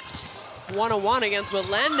now, one-on-one against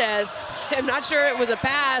Melendez. I'm not sure it was a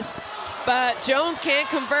pass, but Jones can't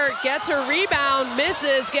convert, gets her rebound,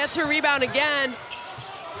 misses, gets her rebound again.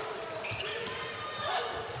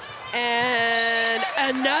 And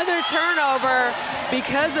another turnover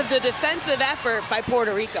because of the defensive effort by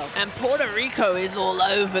Puerto Rico. And Puerto Rico is all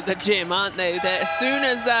over the gym, aren't they? As soon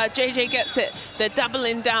as JJ gets it, they're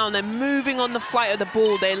doubling down, they're moving on the flight of the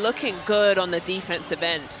ball, they're looking good on the defensive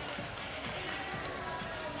end.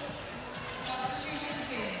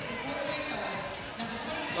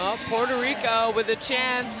 Well, Puerto Rico with a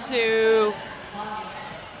chance to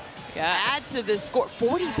add to the score.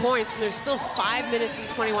 40 points, and there's still 5 minutes and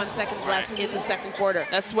 21 seconds left in the second quarter.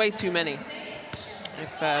 That's way too many.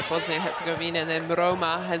 If Bosnia and Herzegovina, and then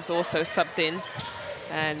Roma has also subbed in.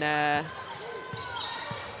 And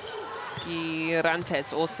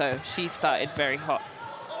Girantes also, she started very hot.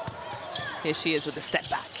 Here she is with a step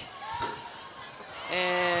back.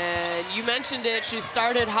 And you mentioned it, she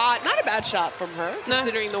started hot. Not a bad shot from her,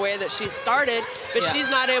 considering the way that she started, but she's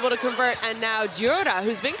not able to convert. And now Jura,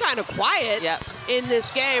 who's been kind of quiet in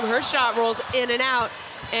this game, her shot rolls in and out.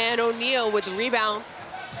 And O'Neal with the rebound.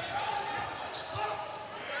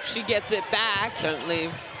 She gets it back. Don't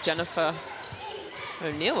leave Jennifer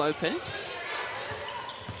O'Neal open.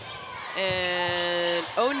 And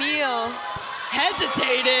O'Neal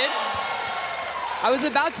hesitated. I was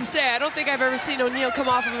about to say, I don't think I've ever seen O'Neal come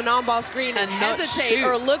off of an on-ball screen and hesitate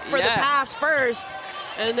or look for the pass first.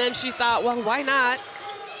 And then she thought, well, why not?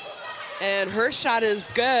 And her shot is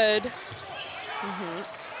good.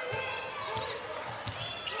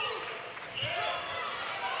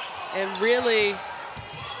 And really,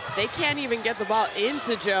 they can't even get the ball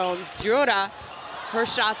into Jones. Jura, her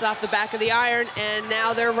shot's off the back of the iron, and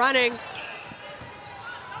now they're running.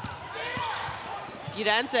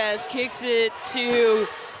 Girantes kicks it to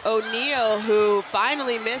O'Neal, who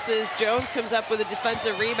finally misses. Jones comes up with a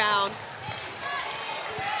defensive rebound.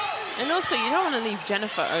 And also, you don't want to leave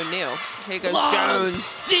Jennifer O'Neill. Here goes Long, Jones.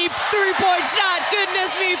 deep three-point shot.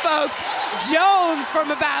 Goodness me, folks. Jones from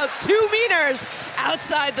about 2 meters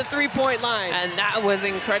outside the three-point line. And that was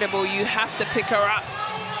incredible. You have to pick her up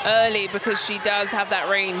early because she does have that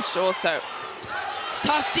range also.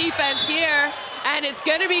 Tough defense here, and it's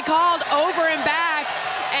going to be called over and back.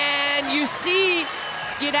 And you see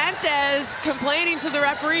Girantes complaining to the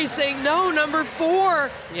referee, saying, no, number 4.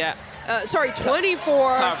 Yeah. Sorry,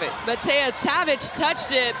 24. Tavic. Matea Tavic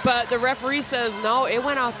touched it, but the referee says, no, it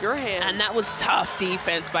went off your hands. And that was tough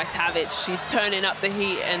defense by Tavic. She's turning up the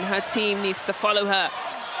heat, and her team needs to follow her.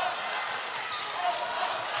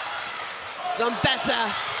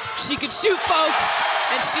 Zambetta, she could shoot, folks,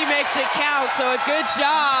 and she makes it count, so a good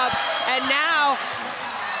job. And now,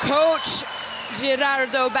 Coach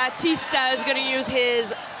Gerardo Batista is going to use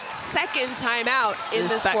his second timeout in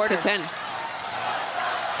this quarter. Back to 10.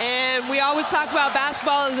 And we always talk about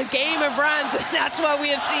basketball as a game of runs. That's what we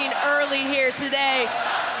have seen early here today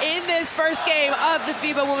in this first game of the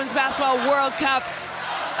FIBA Women's Basketball World Cup,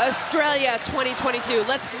 Australia 2022.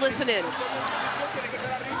 Let's listen in.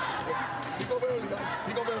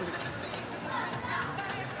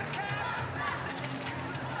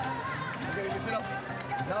 Okay, listen up.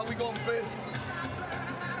 Now we go on face.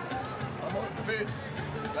 I'm on face,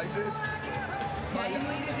 like this. Yeah, you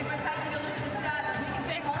leaders, if we're taking a look at the stats, we can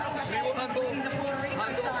see the Puerto Rico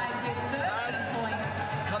side with 13 points.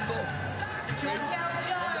 John Cal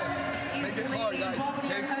Jones is leading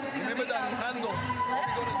Bosnia and Herzegovina Remember that handle. What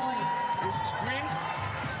we're gonna do is screen.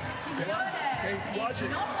 Okay, watch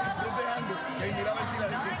it. Put the handle. Okay, mira a ver si la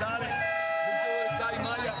sale. Move to the side,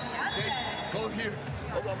 Maya. Okay, go here.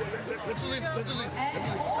 Let's do this. Let's do this.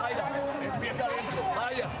 Maya, empieza adentro.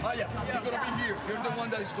 Maya. You're gonna be here. You're the one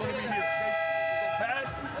that is gonna be here. Okay? So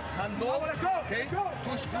pass, hand over. Okay,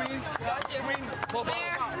 2 screens. Screen, pop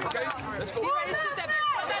out. Okay, let's go.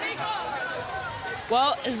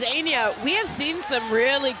 Well, Zania, we have seen some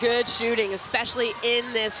really good shooting, especially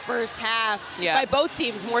in this first half by both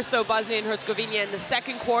teams, more so Bosnia and Herzegovina in the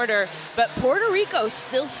second quarter, but Puerto Rico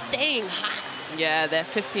still staying hot. Yeah, they're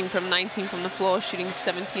 15 from 19 from the floor, shooting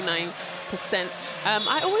 79%.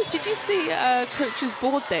 Did you see Coach's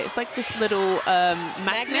board there? It's like just little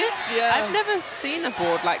magnets. Yeah. I've never seen a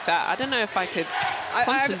board like that. I don't know if I could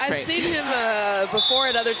concentrate. I've seen him before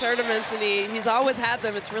at other tournaments, and he's always had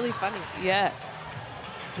them. It's really funny. Yeah.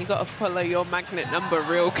 You got to follow your magnet number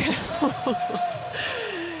real careful.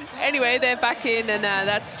 Anyway, they're back in, and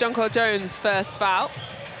that's Jonquil Jones' first foul.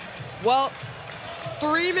 Well,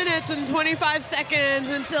 3 minutes and 25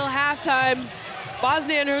 seconds until halftime.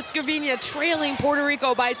 Bosnia and Herzegovina trailing Puerto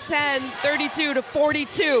Rico by 10,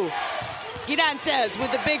 32-42. Girantes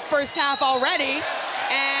with the big first half already,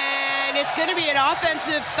 and it's going to be an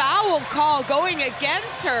offensive foul call going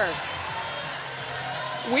against her.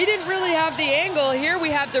 We didn't really have the angle. Here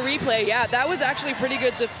we have the replay. Yeah, that was actually pretty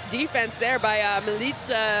good defense there by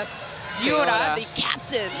Milica Diora, the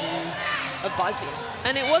captain of Bosnia.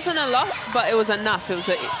 And it wasn't a lot, but it was enough. It was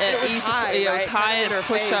high, it was high kind of and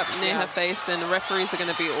push up near her face, and the referees are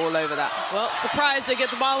going to be all over that. Well, surprise, they get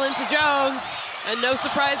the ball into Jones, and no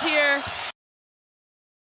surprise here.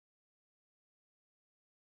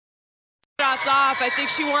 Shots off. I think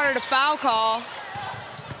she wanted a foul call.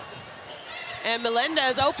 And Melinda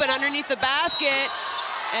is open underneath the basket.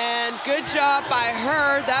 And good job by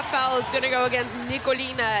her. That foul is going to go against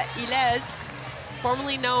Nicolina Ilez,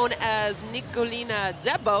 formerly known as Nicolina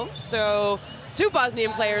Debo. So 2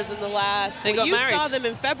 Bosnian players in the last. They got married. You saw them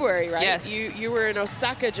in February, right? Yes. You were in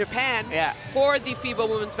Osaka, Japan for the FIBA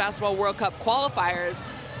Women's Basketball World Cup qualifiers.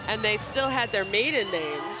 And they still had their maiden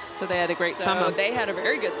names. So they had a great summer. They had a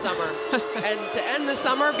very good summer. And to end the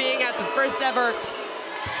summer being at the first ever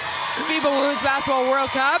FIBA Women's Basketball World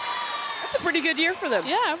Cup, that's a pretty good year for them.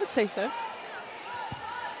 Yeah, I would say so.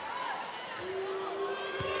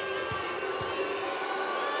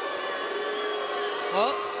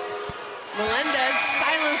 Well, Melendez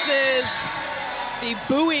silences the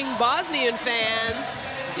booing Bosnian fans.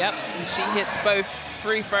 Yep, and she hits both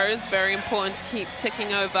free throws. Very important to keep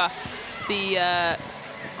ticking over the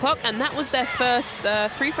clock, and that was their first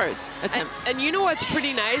free throws attempts. And you know what's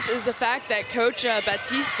pretty nice is the fact that Coach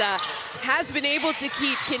Batista has been able to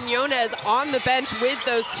keep Quiñones on the bench with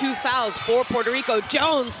those 2 fouls for Puerto Rico.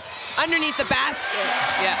 Jones underneath the basket.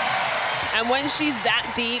 Yeah, and when she's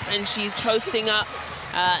that deep and she's posting up,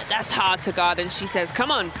 that's hard to guard, and she says, come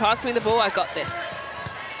on, pass me the ball, I got this.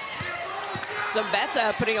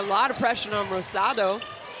 Zambetta putting a lot of pressure on Rosado.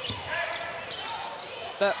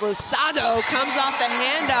 But Rosado comes off the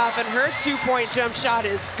handoff, and her two-point jump shot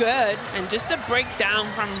is good. And just a breakdown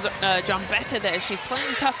from Gambetta there. She's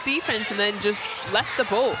playing tough defense and then just left the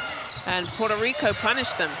ball. And Puerto Rico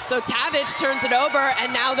punished them. So Tavic turns it over,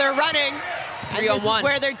 and now they're running. 3-on-1. And this is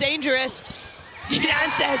where they're dangerous.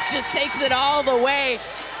 Girantes just takes it all the way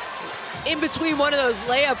in between one of those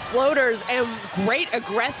layup floaters, and great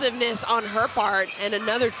aggressiveness on her part, and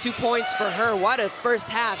another 2 points for her. What a first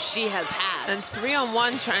half she has had. And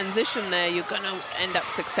 3-on-1 transition there, you're going to end up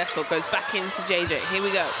successful. Goes back into JJ. Here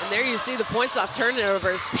we go. And there you see the points off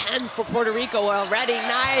turnovers, 10 for Puerto Rico already.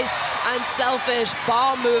 Nice, unselfish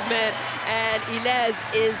ball movement, and Iles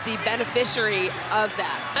is the beneficiary of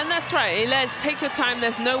that. And that's right, Iles, take your time.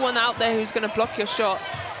 There's no one out there who's going to block your shot.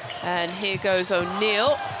 And here goes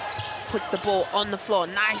O'Neal. Puts the ball on the floor.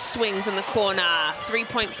 Nice swings in the corner. 3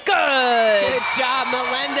 points. Good. Good job,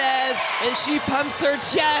 Melendez. And she pumps her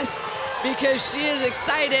chest because she is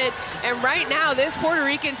excited. And right now, this Puerto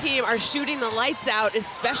Rican team are shooting the lights out,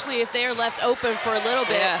 especially if they are left open for a little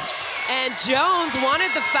bit. Yeah. And Jones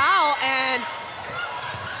wanted the foul and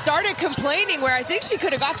started complaining where I think she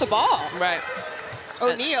could have got the ball. Right.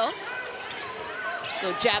 O'Neal.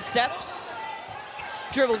 Little jab step.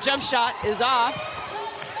 Dribble jump shot is off.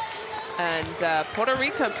 And Puerto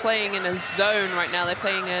Rico playing in a zone right now. They're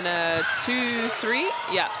playing in a 2-3.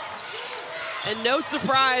 Yeah. And no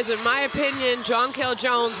surprise, in my opinion, Jonquel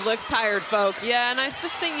Jones looks tired, folks. Yeah, and I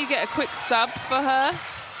just think you get a quick sub for her.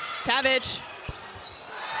 Tavic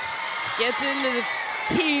gets into the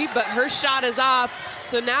key, but her shot is off.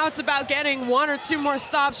 So now it's about getting 1 or 2 more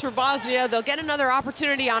stops for Bosnia. They'll get another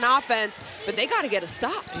opportunity on offense, but they got to get a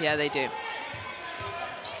stop. Yeah, they do.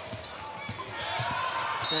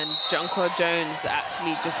 And Jonquel Jones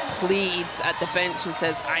actually just pleads at the bench and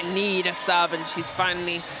says, I need a sub, and she's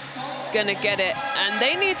finally gonna get it. And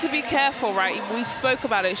they need to be careful, right? We spoke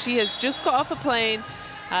about it. She has just got off a plane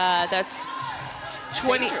that's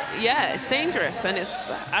 20. Yeah, it's dangerous. And it's,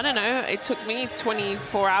 I don't know, it took me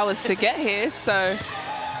 24 hours to get here, so.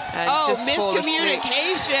 Oh,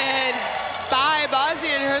 miscommunication by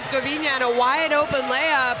Bosnia and Herzegovina, and a wide open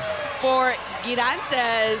layup for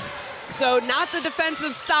Girantes. So not the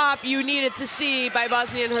defensive stop you needed to see by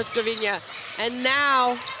Bosnia and Herzegovina. And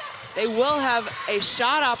now they will have a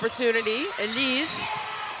shot opportunity. Elise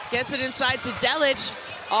gets it inside to Delic,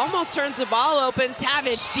 almost turns the ball open.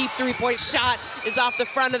 Tavic, deep three-point shot is off the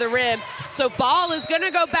front of the rim. So ball is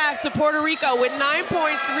gonna go back to Puerto Rico with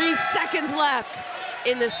 9.3 seconds left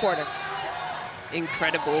in this quarter.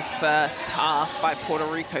 Incredible first half by Puerto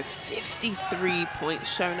Rico, 53 points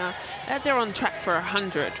shown now. They're on track for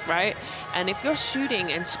 100, right? And if you're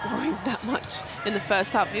shooting and scoring that much in the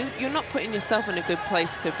first half, you're not putting yourself in a good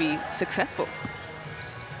place to be successful.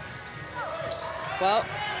 Well,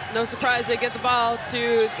 no surprise, they get the ball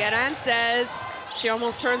to Girantes. She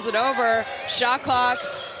almost turns it over. Shot clock,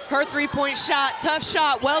 her three-point shot, tough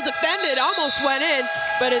shot, well defended, almost went in,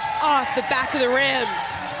 but it's off the back of the rim.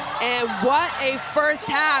 And what a first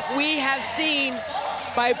half we have seen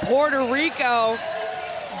by Puerto Rico.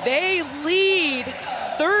 They lead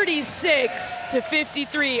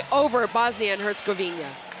 36-53 over Bosnia and Herzegovina.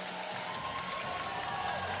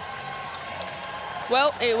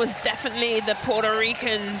 Well, it was definitely the Puerto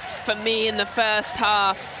Ricans for me in the first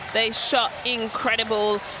half. They shot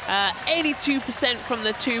incredible, 82% from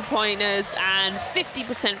the two-pointers and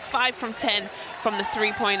 50%, 5 from 10 from the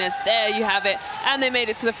three-pointers. There you have it. And they made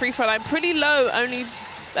it to the free throw line. Pretty low, only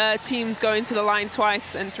teams going to the line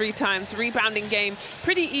twice and 3 times. Rebounding game,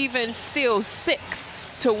 pretty even still,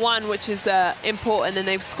 6-1, which is important. And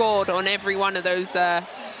they've scored on every one of those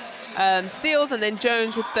steals. And then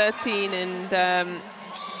Jones with 13 and...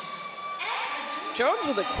 Jones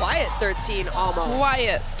with a quiet 13 almost.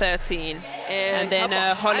 Quiet 13. And then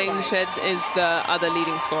Hollingshed is the other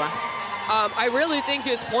leading scorer. I really think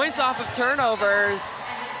it's points off of turnovers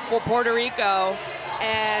for Puerto Rico.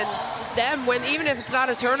 And them, even if it's not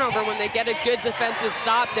a turnover, when they get a good defensive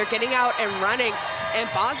stop, they're getting out and running. And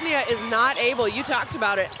Bosnia is not able, you talked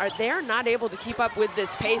about it, they're not able to keep up with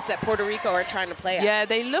this pace that Puerto Rico are trying to play at. Yeah,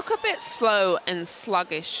 they look a bit slow and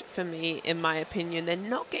sluggish for me, in my opinion. They're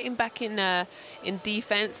not getting back in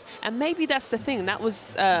defense. And maybe that's the thing. That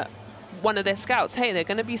was one of their scouts. Hey, they're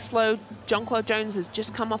going to be slow. Jonquel Jones has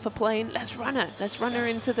just come off a plane. Let's run her. Let's run her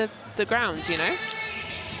into the ground, you know?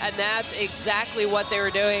 And that's exactly what they were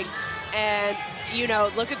doing. And, you know,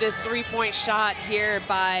 look at this three-point shot here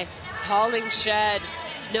by Hollingshed.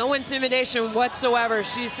 No intimidation whatsoever.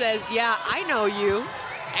 She says, yeah, I know you.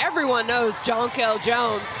 Everyone knows Jonquel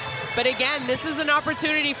Jones. But again, this is an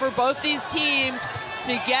opportunity for both these teams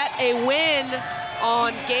to get a win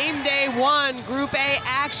on game day 1, Group A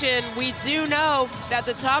action. We do know that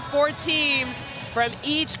the top 4 teams from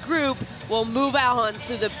each group will move on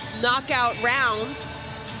to the knockout rounds.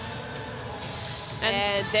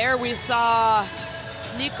 And there we saw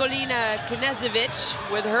Nikolina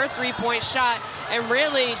Knežević with her 3-point shot. And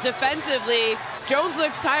really, defensively, Jones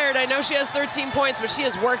looks tired. I know she has 13 points, but she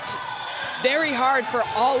has worked very hard for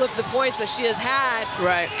all of the points that she has had.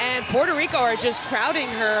 Right. And Puerto Rico are just crowding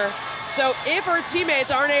her. So if her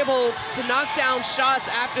teammates aren't able to knock down shots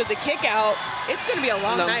after the kick out, it's going to be a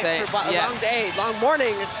long night, long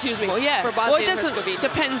morning, excuse me, for Bosnia and Herzegovina. It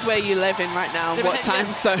depends where you live in right now, what time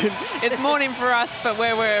zone. It's morning for us, but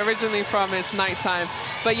where we're originally from, it's nighttime.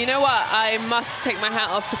 But you know what? I must take my hat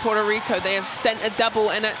off to Puerto Rico. They have sent a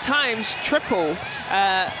double and at times triple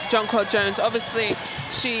John-Claude Jones. Obviously,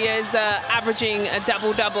 she is averaging a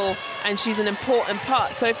double-double, and she's an important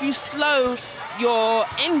part. So if you slow your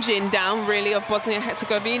engine down, really, of Bosnia and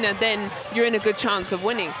Herzegovina, then you're in a good chance of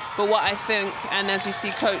winning. But what I think, and as you see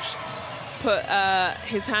Coach put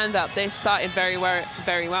his hand up, they've started very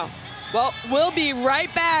well. Well, we'll be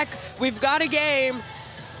right back. We've got a game,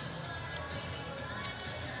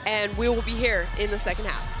 and we will be here in the second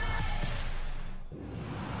half.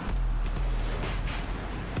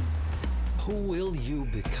 Who will you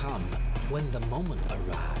become when the moment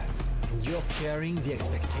arrives? And you're carrying the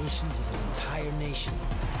expectations of an entire nation,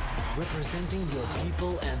 representing your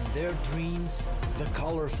people and their dreams, the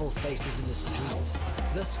colorful faces in the streets,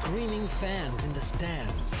 the screaming fans in the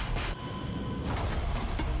stands.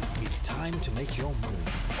 It's time to make your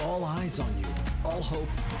move. All eyes on you, all hope,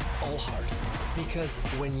 all heart. Because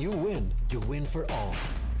when you win for all.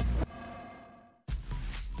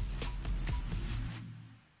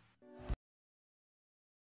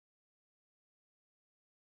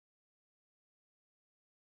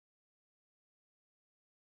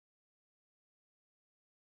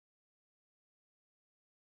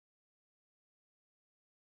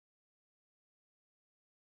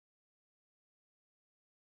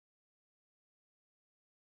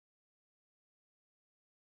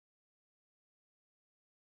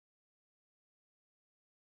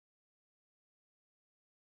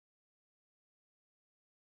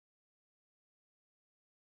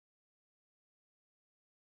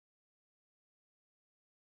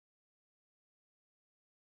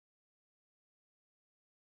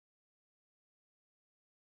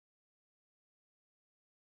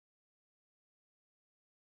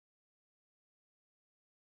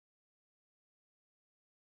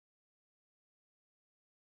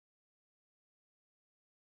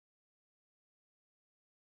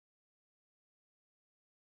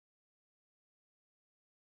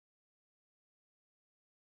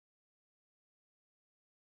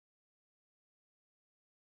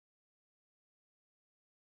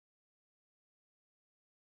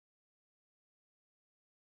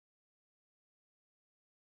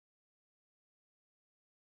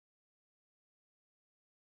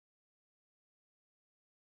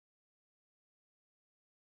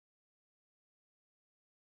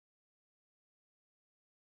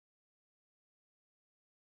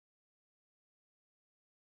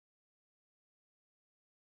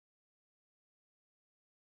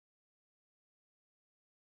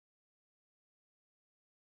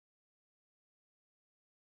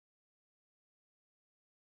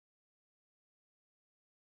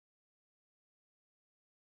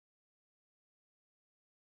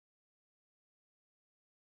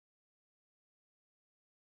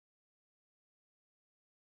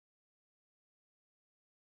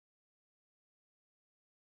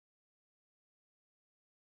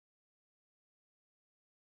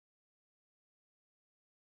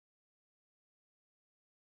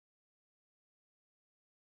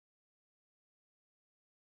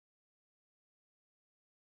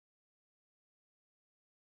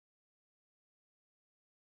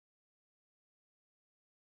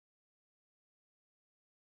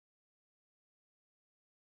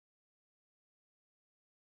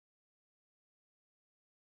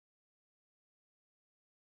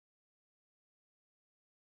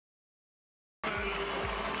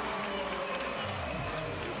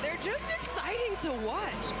 Just exciting to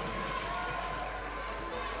watch.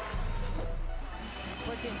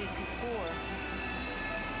 Important is to score.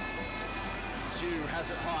 Zhu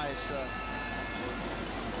has it high, so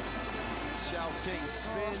shouting,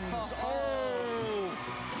 spins. Oh!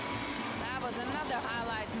 That was another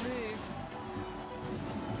highlight move.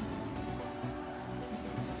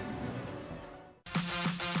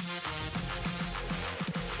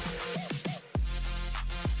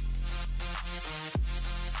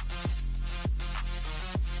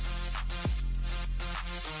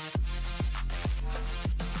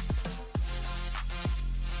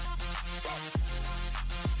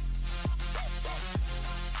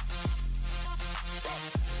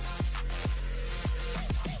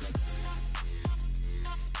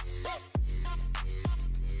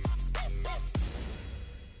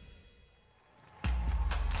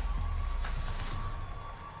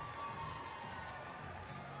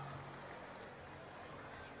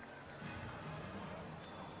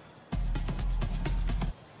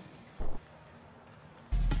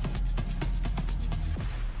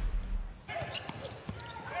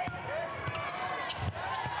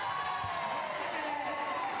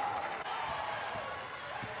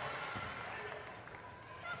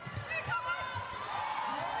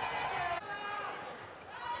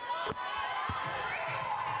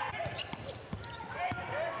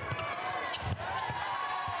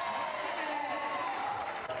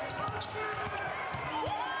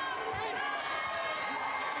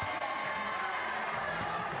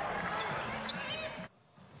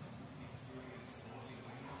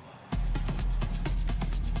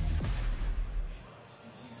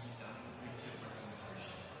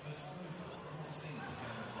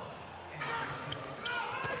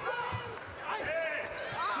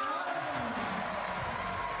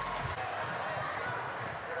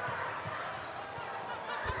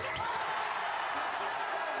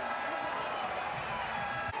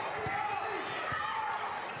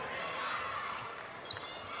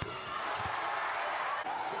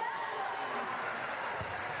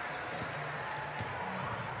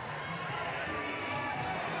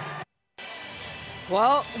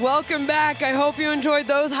 Well, welcome back. I hope you enjoyed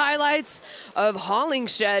those highlights of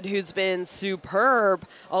Hollingshed, who's been superb,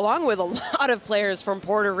 along with a lot of players from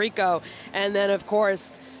Puerto Rico. And then, of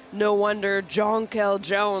course, no wonder Jonkel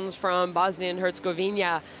Jones from Bosnia and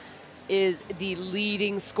Herzegovina is the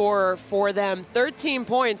leading scorer for them. 13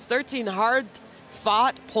 points, 13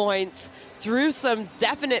 hard-fought points, through some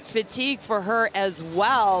definite fatigue for her as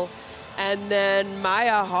well. And then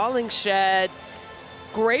Maya Hollingshed,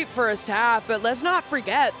 great first half, but let's not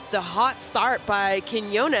forget the hot start by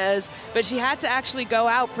Quiñones, but she had to actually go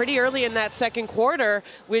out pretty early in that second quarter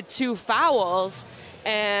with 2 fouls.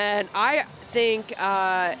 And I think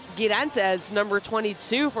Girantes, number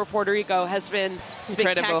 22 for Puerto Rico, has been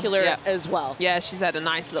spectacular as well. Yeah, she's had a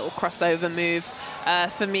nice little crossover move.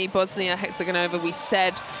 For me, Bosnia Herzegovina, we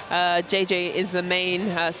said JJ is the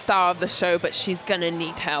main star of the show, but she's going to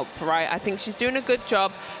need help, right? I think she's doing a good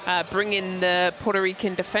job bringing the Puerto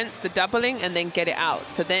Rican defense, the doubling, and then get it out.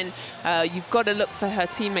 So then you've got to look for her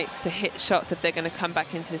teammates to hit shots if they're going to come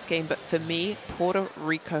back into this game. But for me, Puerto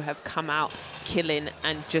Rico have come out killing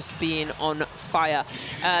and just being on fire.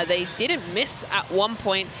 They didn't miss at one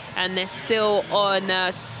point, and they're still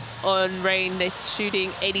on rain. They're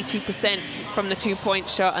shooting 82% from the 2-point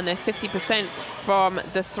shot, and they're 50% from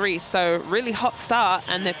the 3. So really hot start,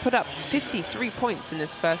 and they put up 53 points in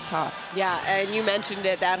this first half. Yeah, and you mentioned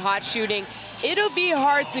it, that hot shooting. It'll be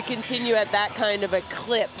hard to continue at that kind of a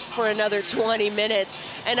clip for another 20 minutes.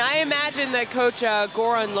 And I imagine that Coach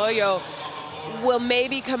Goran Loyo will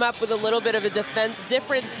maybe come up with a little bit of a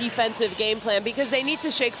different defensive game plan, because they need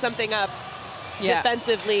to shake something up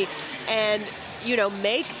defensively and, you know,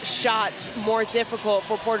 make shots more difficult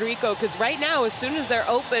for Puerto Rico, because right now, as soon as they're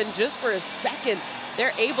open just for a second,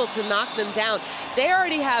 they're able to knock them down. They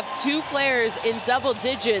already have 2 players in double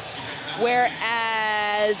digits,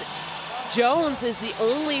 whereas Jones is the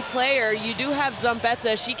only player. You do have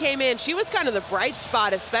Zambetta. She came in. She was kind of the bright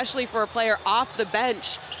spot, especially for a player off the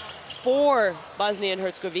bench for Bosnia and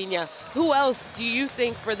Herzegovina. Who else do you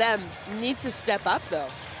think for them need to step up, though?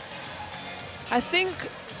 I think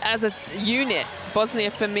as a unit, Bosnia,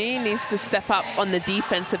 for me, needs to step up on the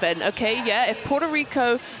defensive end. Okay, yeah, if Puerto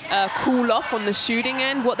Rico cool off on the shooting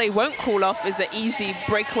end, what they won't cool off is an easy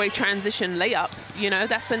breakaway transition layup. You know,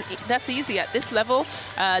 that's easy at this level.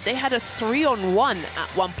 They had a 3-on-1 at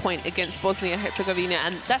one point against Bosnia and Herzegovina,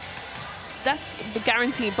 and that's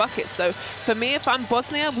guaranteed buckets. So for me, if I'm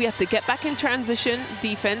Bosnia, we have to get back in transition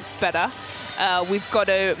defense better. We've got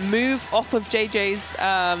to move off of JJ's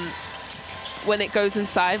when it goes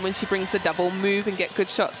inside, when she brings the double, move and get good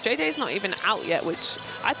shots. JJ's not even out yet, which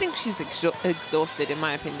I think she's exhausted, in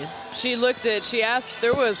my opinion. She looked at, she asked,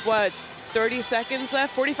 there was, what, 30 seconds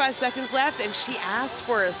left, 45 seconds left, and she asked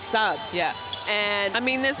for a sub. Yeah. And I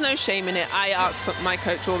mean, there's no shame in it. I ask my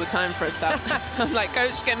coach all the time for a sub. I'm like,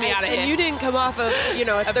 Coach, get me out of here. And you didn't come off of, you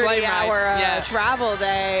know, a 30-hour travel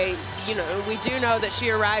day. You know, we do know that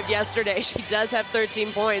she arrived yesterday. She does have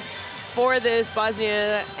 13 points for this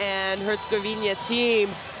Bosnia and Herzegovina team.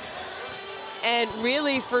 And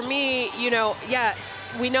really, for me, you know, yeah,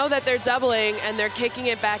 we know that they're doubling and they're kicking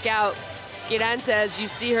it back out. Girantes, you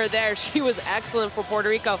see her there. She was excellent for Puerto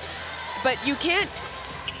Rico. But you can't,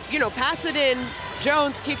 you know, pass it in.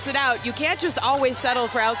 Jones kicks it out. You can't just always settle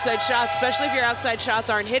for outside shots, especially if your outside shots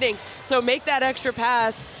aren't hitting. So make that extra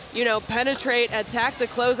pass, you know, penetrate, attack the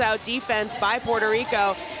closeout defense by Puerto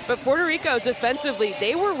Rico. But Puerto Rico, defensively,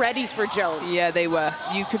 they were ready for Jones. Yeah, they were.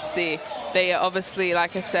 You could see. They are obviously,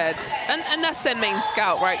 like I said, and that's their main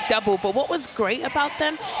scout, right? Double. But what was great about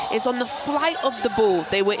them is on the flight of the ball,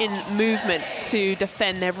 they were in movement to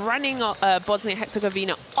defend. They're running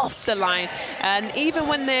Bosnia-Herzegovina off the line. And even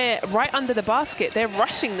when they're right under the basket, they're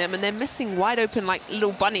rushing them and they're missing wide open like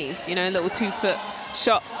little bunnies, you know, little 2-foot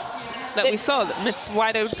shots that we saw that miss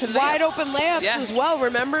wide open layups. Wide open layups as well,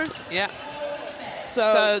 remember? Yeah.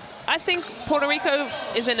 So I think Puerto Rico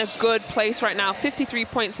is in a good place right now. 53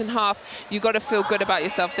 points in half. You got to feel good about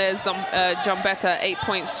yourself. There's Zambetta, 8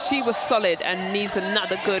 points. She was solid and needs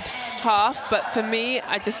another good half. But for me,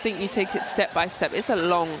 I just think you take it step by step. It's a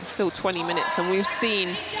long, still 20 minutes. And we've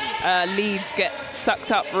seen leads get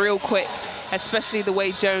sucked up real quick, especially the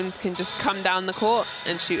way Jones can just come down the court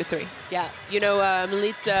and shoot a 3. Yeah, you know,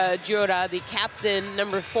 Milica Djura, the captain,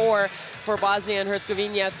 number 4 for Bosnia and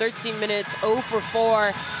Herzegovina, 13 minutes, 0 for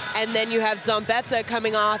 4. And then you have Zambetta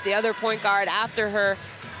coming off, the other point guard after her.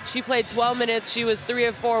 She played 12 minutes. She was 3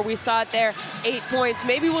 of 4. We saw it there, 8 points.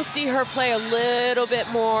 Maybe we'll see her play a little bit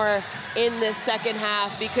more in this second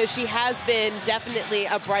half, because she has been definitely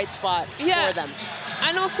a bright spot for them.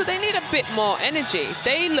 And also, they need a bit more energy.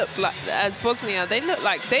 They look like, as Bosnia, they look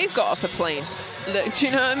like they've got off a plane. Look, do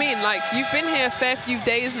you know what I mean? Like, you've been here a fair few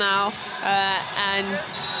days now, and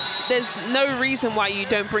there's no reason why you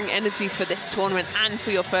don't bring energy for this tournament and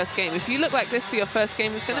for your first game. If you look like this for your first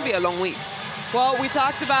game, it's going to be a long week. Well, we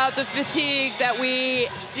talked about the fatigue that we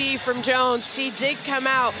see from Jones. She did come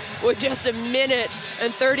out with just 1 minute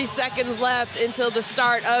and 30 seconds left until the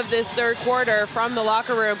start of this third quarter from the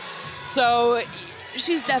locker room. So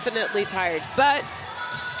she's definitely tired. But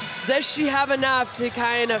does she have enough to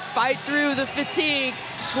kind of fight through the fatigue?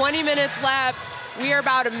 20 minutes left. We are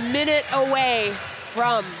about 1 minute away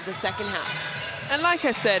from the second half. And like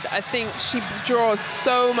I said, I think she draws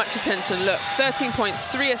so much attention. Look, 13 points,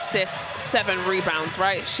 3 assists, 7 rebounds,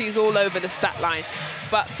 right? She's all over the stat line.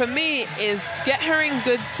 But for me is get her in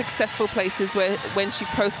good, successful places where when she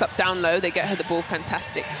posts up down low, they get her the ball,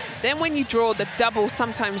 fantastic. Then when you draw the double,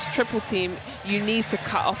 sometimes triple team, you need to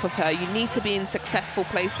cut off of her. You need to be in successful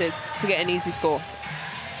places to get an easy score.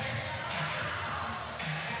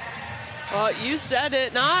 Well, you said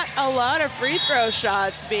it, not a lot of free throw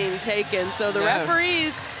shots being taken, so the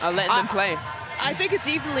referees are letting them play. I think it's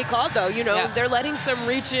evenly called, though. You know, they're letting some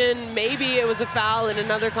reach in. Maybe it was a foul in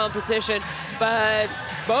another competition, but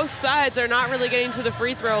both sides are not really getting to the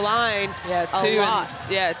free throw line a lot.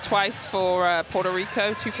 Twice for Puerto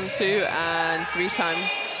Rico, 2 from 2, and 3 times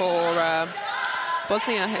for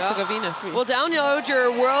Bosnia and Herzegovina. Well, download your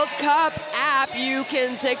World Cup app. You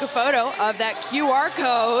can take a photo of that QR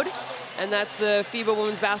code. And that's the FIBA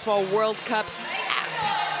Women's Basketball World Cup app.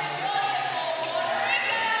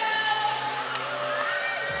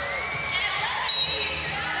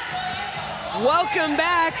 Welcome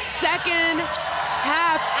back. Second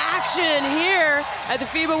half action here at the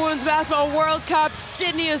FIBA Women's Basketball World Cup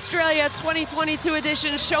Sydney, Australia 2022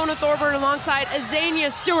 edition. Shona Thorburn alongside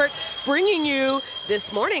Azania Stewart bringing you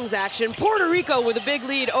this morning's action. Puerto Rico with a big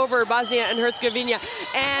lead over Bosnia and Herzegovina.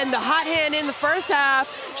 And the hot hand in the first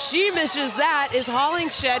half, she misses that, is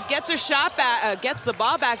Hollingshed, gets her shot back, gets the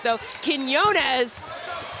ball back though. Quinones,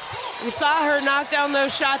 we saw her knock down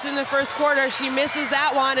those shots in the first quarter. She misses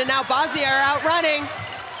that one, and now Bosnia are out running.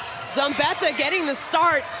 Zombetta getting the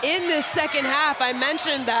start in this second half. I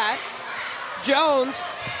mentioned that. Jones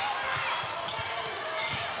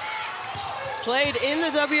played in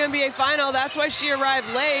the WNBA final. That's why she arrived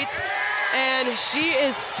late. And she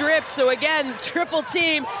is stripped. So again, triple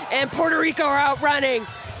team, and Puerto Rico are out running.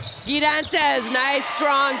 Girantes, nice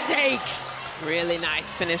strong take. Really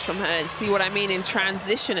nice finish from her. And see what I mean in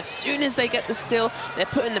transition. As soon as they get the steal, they're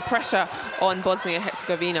putting the pressure on Bosnia and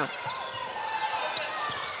Herzegovina.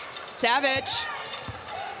 Tavic.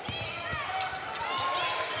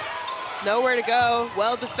 Nowhere to go.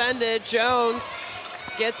 Well defended. Jones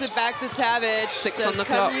gets it back to Tavic. 6 says, on the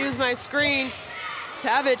come clock. use my screen.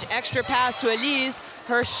 Tavic, extra pass to Elise.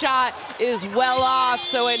 Her shot is well off.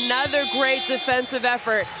 So another great defensive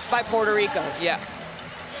effort by Puerto Rico. Yeah.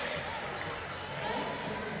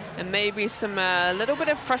 And maybe some little bit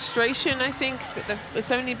of frustration, I think. It's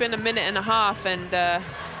only been 1.5 minutes, and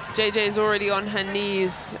JJ is already on her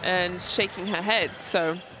knees and shaking her head,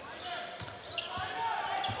 so.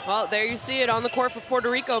 Well, there you see it on the court for Puerto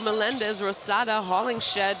Rico. Melendez, Rosada,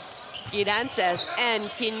 Hollingshed, Girantes, and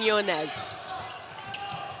Quinones.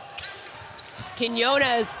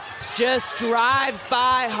 Quinones just drives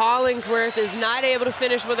by. Hollingsworth is not able to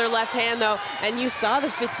finish with her left hand, though, and you saw the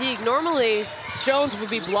fatigue. Normally, Jones would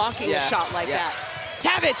be blocking a shot like that.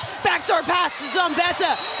 Tavic, backdoor pass to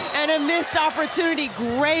Zombetta, and a missed opportunity.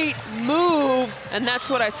 Great move. And that's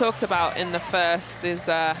what I talked about in the first, is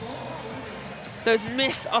those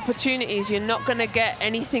missed opportunities. You're not going to get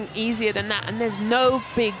anything easier than that. And there's no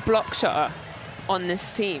big block shotter on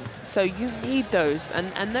this team. So you need those.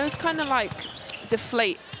 And those kind of like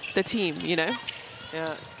deflate the team, you know?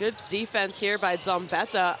 Yeah, good defense here by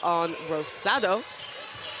Zombetta on Rosado.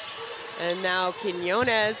 And now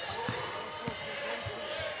Quinones.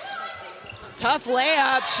 Tough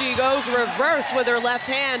layup. She goes reverse with her left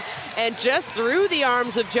hand and just through the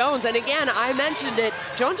arms of Jones. And again, I mentioned it,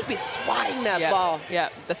 Jones would be swatting that ball. Yeah,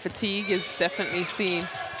 the fatigue is definitely seen.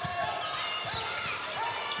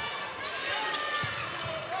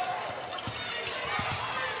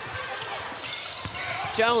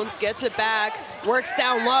 Jones gets it back, works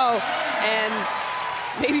down low, and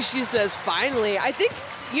maybe she says, finally. I think,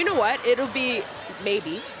 you know what, it'll be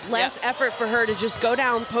maybe less effort for her to just go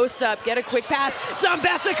down, post up, get a quick pass.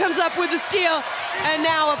 Zombetta comes up with a steal, and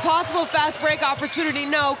now a possible fast break opportunity.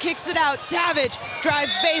 No, kicks it out. Tavic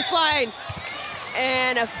drives baseline,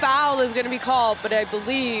 and a foul is going to be called, but I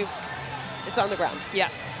believe it's on the ground. Yeah,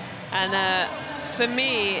 and for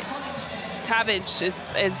me, Tavic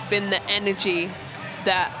has been the energy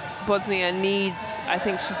that Bosnia needs. I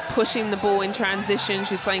think she's pushing the ball in transition.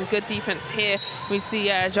 She's playing good defense here. We see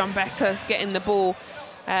Jambetta getting the ball.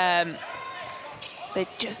 They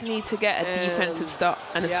just need to get a defensive stop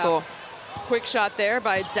and a score. Quick shot there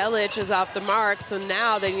by Delic is off the mark, so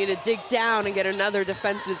now they need to dig down and get another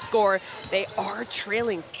defensive score. They are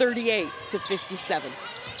trailing 38-57.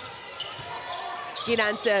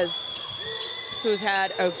 Girantes, who's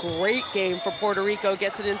had a great game for Puerto Rico,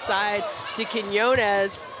 gets it inside to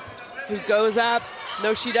Quinones, who goes up.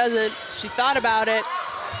 No, she doesn't. She thought about it.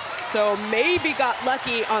 So maybe got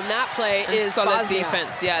lucky on that play. And is solid Bosnia.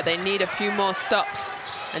 defense. Yeah, they need a few more stops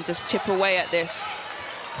and just chip away at this.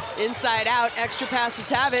 Inside out, extra pass to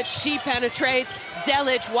Tavic. She penetrates.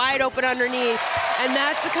 Delic wide open underneath. And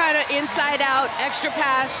that's the kind of inside out, extra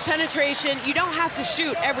pass, penetration. You don't have to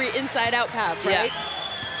shoot every inside out pass, right?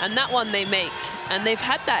 Yeah. And that one they make. And they've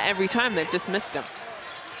had that every time. They've just missed them.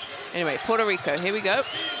 Anyway, Puerto Rico, here we go.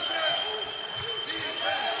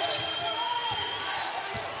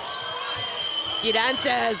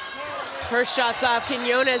 Girantes, her shot's off.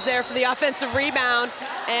 Quinones there for the offensive rebound.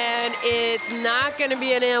 And it's not going to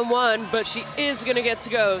be an and-one, but she is going to get to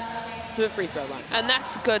go to the free throw line. And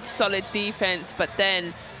that's good, solid defense, but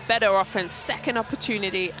then better offense, second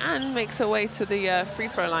opportunity, and makes her way to the free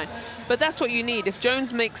throw line. But that's what you need. If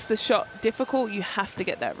Jones makes the shot difficult, you have to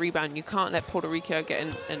get that rebound. You can't let Puerto Rico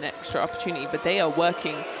get an extra opportunity, but they are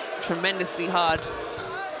working tremendously hard.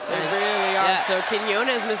 They really are. So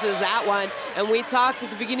Quinones misses that one. And we talked at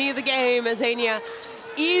the beginning of the game, Azania,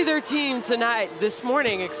 either team tonight, this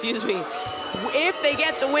morning, excuse me, if they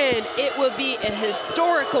get the win, it will be a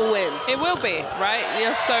historical win. It will be, right?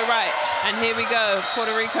 You're so right. And here we go,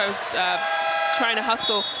 Puerto Rico trying to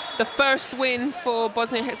hustle. The first win for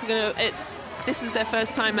Bosnia and Herzegovina. This is their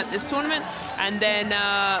first time at this tournament. And then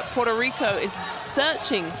Puerto Rico is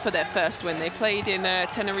searching for their first win. They played in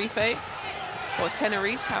Tenerife, or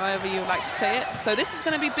Tenerife, however you like to say it. So this is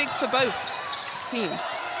going to be big for both teams.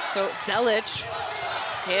 So Delic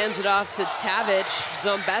hands it off to Tavic.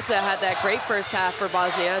 Zambetta had that great first half for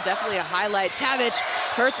Bosnia. Definitely a highlight. Tavic,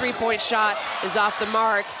 her three-point shot is off the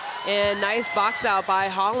mark. And nice box out by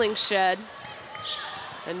Hollingshed.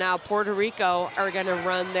 And now Puerto Rico are going to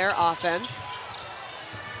run their offense.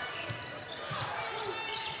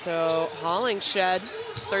 So Hollingshed,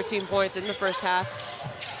 13 points in the first half.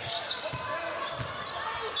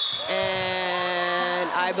 And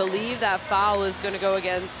I believe that foul is going to go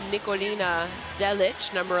against Nicolina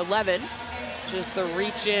Delic, number 11. Just the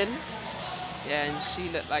reach in. Yeah, and she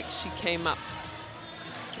looked like she came up.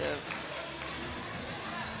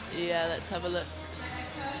 Yeah, let's have a look.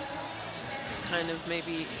 It's kind of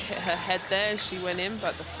maybe hit her head there as she went in,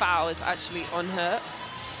 but the foul is actually on her.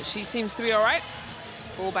 But she seems to be all right.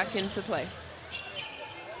 Ball back into play.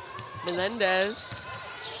 Melendez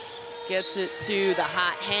gets it to the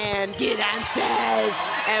hot hand, Girantes.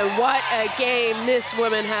 And what a game this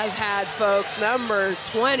woman has had, folks. Number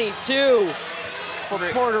 22 for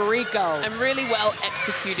Puerto Rico. And really well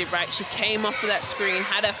executed, right? She came off of that screen,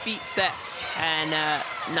 had her feet set, and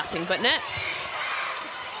nothing but net.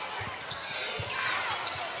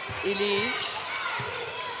 Elise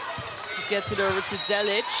gets it over to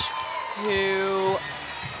Delic, who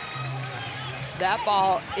that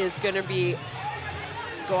ball is going to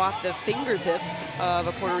go off the fingertips of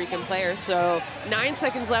a Puerto Rican player. So 9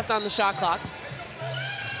 seconds left on the shot clock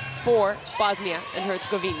for Bosnia and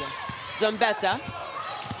Herzegovina. Zambetta,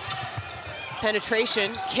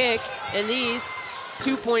 penetration, kick, Elise,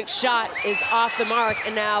 two-point shot is off the mark.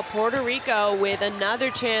 And now Puerto Rico with another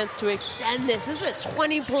chance to extend this. This is a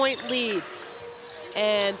 20-point lead.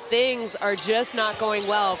 And things are just not going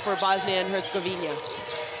well for Bosnia and Herzegovina.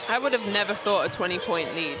 I would have never thought a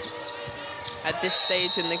 20-point lead at this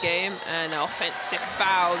stage in the game. An offensive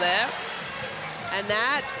foul there. And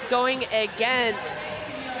that's going against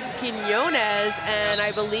Quinones, and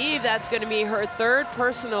I believe that's going to be her third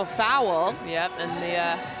personal foul. Yep, and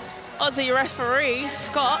the Aussie referee,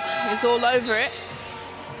 Scott, is all over it.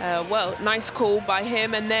 Well, nice call by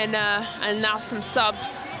him, and then and now some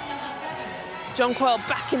subs. Jonquil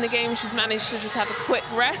back in the game. She's managed to just have a quick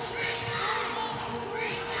rest.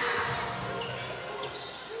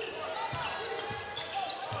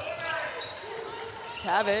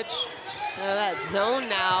 Tavic, that zone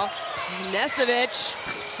now. Nesevic,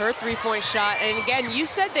 her three-point shot. And again, you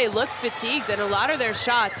said they looked fatigued, and a lot of their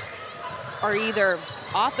shots are either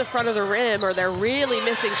off the front of the rim or they're really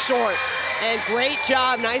missing short. And great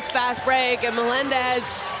job, nice fast break. And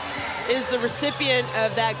Melendez is the recipient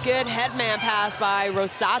of that good headman pass by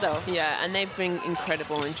Rosado. Yeah, and they've been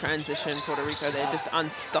incredible in transition, Puerto Rico. They're just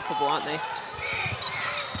unstoppable, aren't they?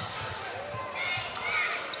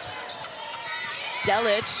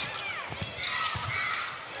 Delic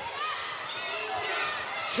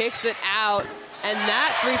kicks it out, and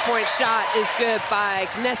that three-point shot is good by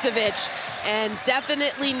Knežević, and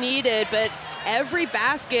definitely needed, but every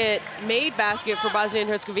made basket for Bosnia and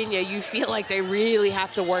Herzegovina, you feel like they really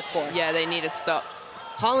have to work for. Yeah, they need to stop.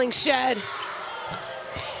 Hollingshed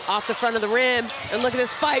off the front of the rim, and look at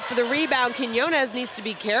this fight for the rebound. Quiñones needs to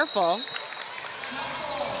be careful.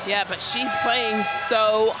 Yeah, but she's playing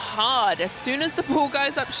so hard. As soon as the ball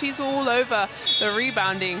goes up, she's all over the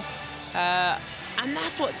rebounding. And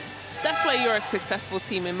that's why you're a successful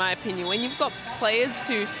team, in my opinion. When you've got players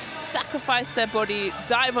to sacrifice their body,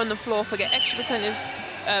 dive on the floor, forget extra percentage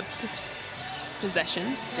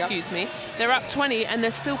possessions, excuse me. They're up 20 and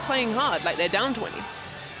they're still playing hard, like they're down 20.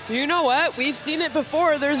 You know what? We've seen it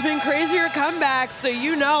before. There's been crazier comebacks, so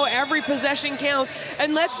you know every possession counts.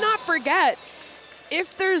 And let's not forget,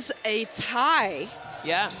 if there's a tie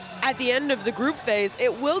at the end of the group phase,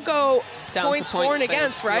 it will go down points for and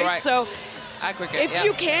against, right? So aggregate, if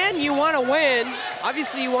you can, you want to win.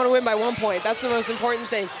 Obviously, you want to win by 1 point. That's the most important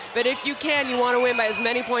thing. But if you can, you want to win by as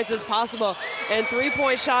many points as possible. And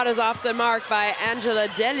three-point shot is off the mark by Angela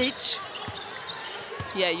Delic.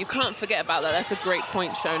 Yeah, you can't forget about that. That's a great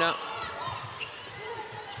point shown up.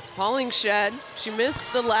 Hollingshed, she missed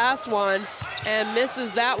the last one and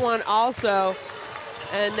misses that one also.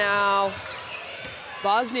 And now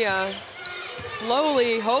Bosnia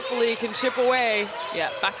slowly, hopefully, can chip away. Yeah,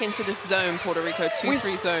 back into this zone, Puerto Rico,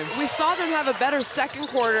 2-3 zone. We saw them have a better second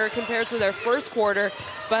quarter compared to their first quarter,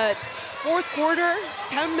 but fourth quarter,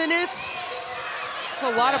 10 minutes, it's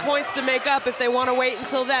a lot of points to make up if they want to wait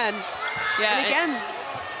until then. Yeah, and again,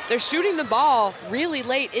 they're shooting the ball really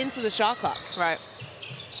late into the shot clock. Right.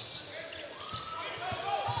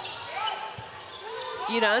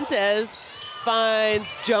 Girantes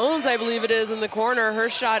finds Jones, I believe it is, in the corner. Her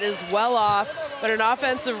shot is well off, but an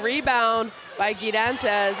offensive rebound by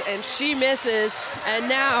Girantes, and she misses. And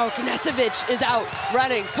now Knežević is out,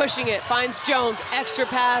 running, pushing it, finds Jones, extra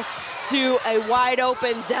pass to a wide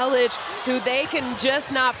open Delic, who they can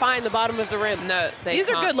just not find the bottom of the rim. No, These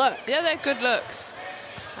are good looks. Yeah, they're good looks.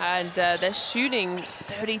 And they're shooting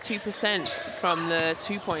 32% from the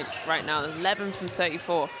 2-point right now, 11 from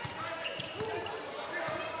 34.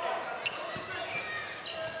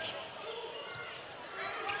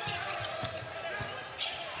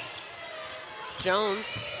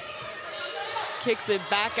 Jones kicks it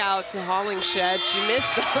back out to Hollingshed. She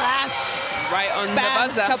missed the last right on the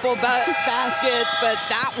buzzer. Couple baskets, but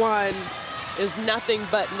that one is nothing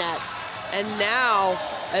but net. And now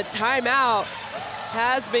a timeout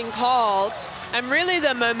has been called. And really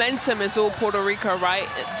the momentum is all Puerto Rico, right?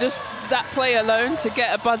 Just that play alone to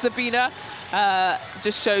get a buzzer beater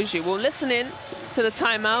just shows you. We'll listen in to the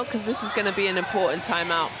timeout because this is going to be an important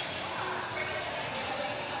timeout.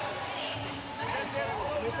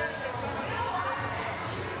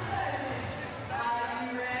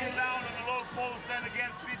 Down on the low post, then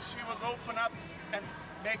against which she was open up and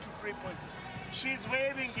making three-pointers. She's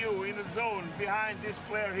waving you in the zone behind this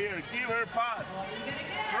player here. Give her pass.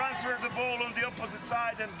 Transfer the ball on the opposite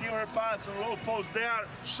side and give her pass on low post. They are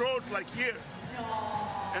short like here.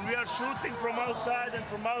 And we are shooting from outside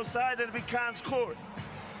and we can't score.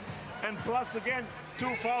 And plus again,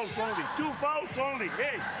 2 fouls only. 2 fouls only.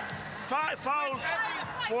 Hey, 5 fouls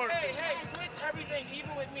for... Hey, switch everything,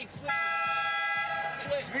 even with me, switch.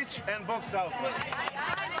 Switch and box out.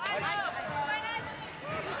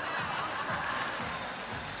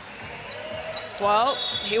 Well,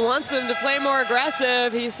 he wants them to play more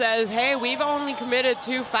aggressive. He says, hey, we've only committed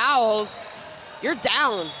 2 fouls. You're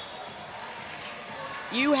down.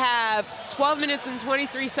 You have 12 minutes and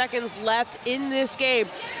 23 seconds left in this game.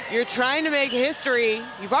 You're trying to make history.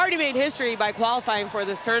 You've already made history by qualifying for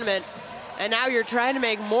this tournament, and now you're trying to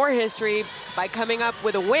make more history by coming up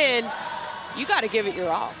with a win. You got to give it your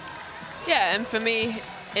all. Yeah, and for me,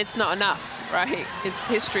 it's not enough, right? It's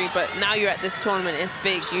history, but now you're at this tournament, it's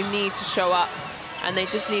big. You need to show up, and they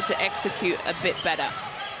just need to execute a bit better.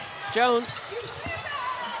 Jones,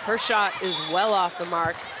 her shot is well off the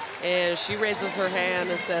mark, and she raises her hand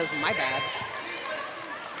and says, my bad.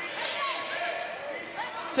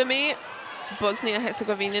 For me, Bosnia and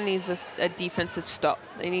Herzegovina needs a defensive stop.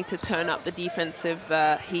 They need to turn up the defensive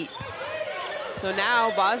heat. So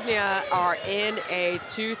now Bosnia are in a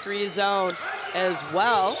 2-3 zone as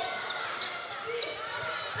well.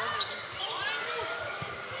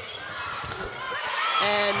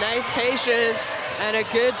 And nice patience and a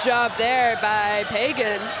good job there by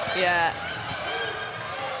Pagan. Yeah.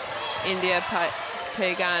 India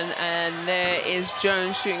Pagan, and there is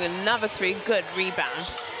Jones shooting another 3. Good rebound.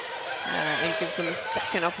 And gives them a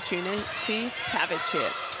second opportunity. Tavic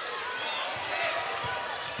here.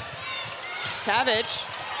 Tavic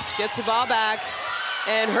gets the ball back,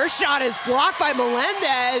 and her shot is blocked by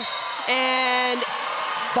Melendez, and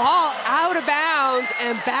ball out of bounds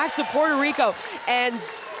and back to Puerto Rico. And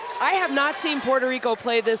I have not seen Puerto Rico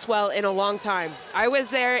play this well in a long time. I was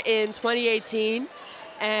there in 2018,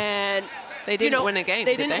 and they didn't win a game.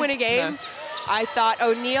 They didn't win a game. No. I thought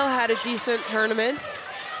O'Neal had a decent tournament.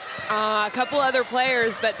 A couple other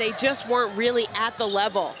players, but they just weren't really at the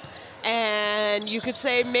level. And you could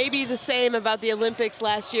say maybe the same about the Olympics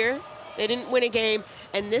last year. They didn't win a game,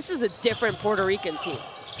 and this is a different Puerto Rican team.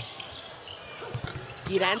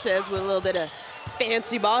 Girantes with a little bit of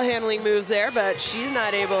fancy ball handling moves there, but she's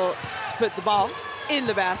not able to put the ball in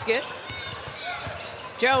the basket.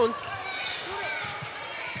 Jones.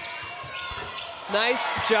 Nice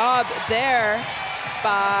job there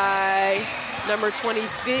by number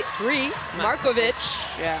 23,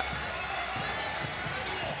 Markovic. Yeah.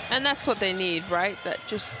 And that's what they need, right? That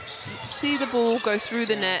just see the ball go through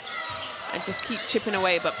the net and just keep chipping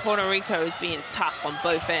away. But Puerto Rico is being tough on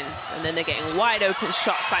both ends. And then they're getting wide open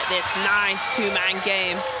shots like this. Nice two-man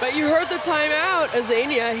game. But you heard the timeout,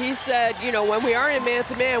 Azania. He said, you know, when we are in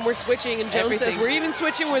man-to-man, we're switching. And Jones says, we're even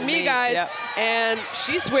switching with me, guys. Yep. And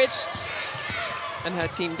she switched. And her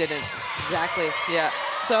team didn't. Exactly. Yeah.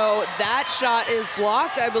 So that shot is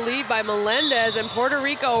blocked, I believe, by Melendez. And Puerto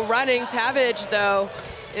Rico running. Tavic, though,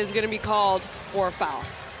 is going to be called for a foul.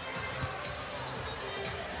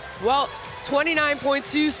 Well,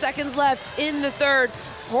 29.2 seconds left in the third.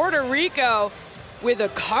 Puerto Rico with a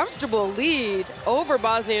comfortable lead over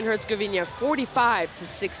Bosnia and Herzegovina,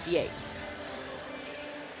 45-68.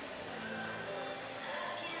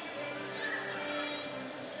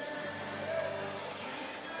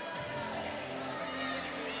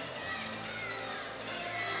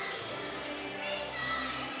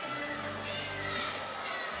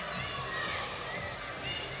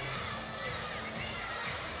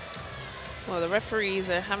 Well, the referees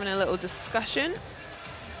are having a little discussion.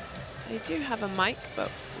 They do have a mic,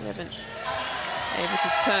 but we haven't been able to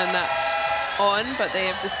turn that on, but they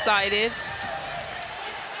have decided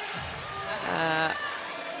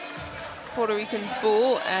Puerto Rican's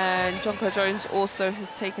ball, and Jonko Jones also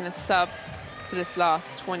has taken a sub for this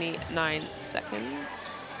last 29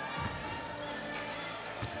 seconds.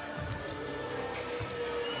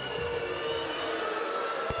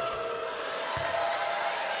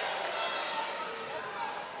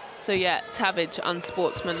 So yeah, Tavic,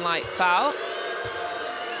 unsportsmanlike foul.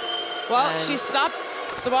 Well, she stopped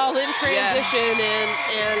the ball in transition,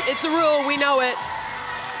 and it's a rule, we know it.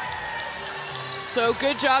 So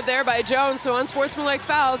good job there by Jones. So unsportsmanlike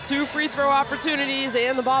foul, 2 free throw opportunities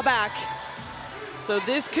and the ball back. So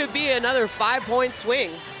this could be another 5-point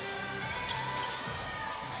swing.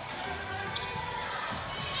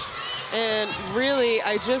 And really,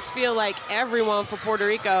 I just feel like everyone for Puerto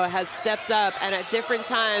Rico has stepped up and at different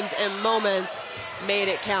times and moments made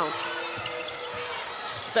it count.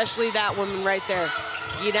 Especially that woman right there.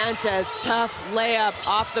 Girantes, tough layup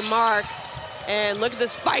off the mark. And look at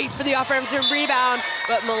this fight for the offensive rebound,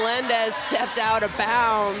 but Melendez stepped out of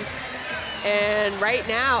bounds. And right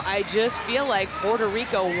now, I just feel like Puerto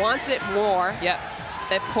Rico wants it more. Yep,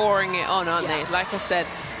 they're pouring it on, aren't they? Like I said,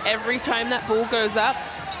 every time that ball goes up,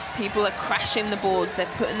 people are crashing the boards. They're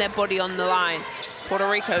putting their body on the line. Puerto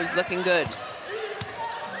Rico's looking good.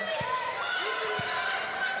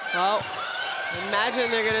 Well,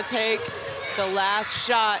 imagine they're going to take the last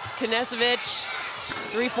shot. Knesevic,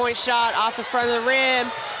 3-point shot off the front of the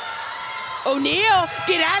rim. O'Neal,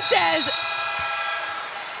 Girantes.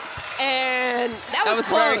 And that was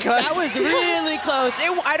close. Very close. That was really close.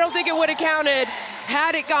 I don't think it would have counted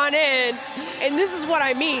had it gone in. And this is what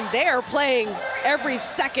I mean. They are playing every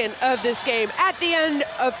second of this game. At the end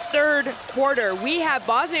of third quarter, we have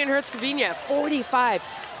Bosnia and Herzegovina 45,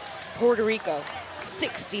 Puerto Rico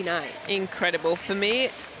 69. Incredible. For me,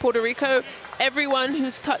 Puerto Rico, everyone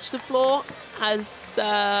who's touched the floor has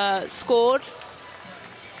scored.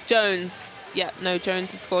 Jones,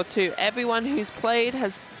 Jones has scored too. Everyone who's played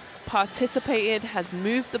has participated, has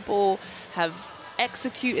moved the ball, have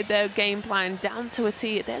executed their game plan down to a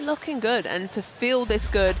T. They're looking good, and to feel this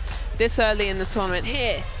good this early in the tournament,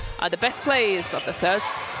 here are the best plays of the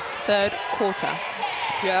third quarter.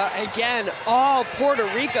 Yeah, again, all Puerto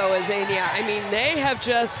Rico, Azania. I mean, they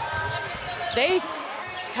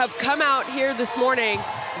have come out here this morning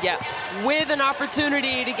with an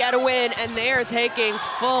opportunity to get a win, and they are taking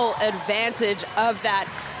full advantage of that.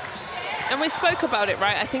 And we spoke about it,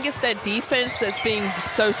 right? I think it's their defense that's being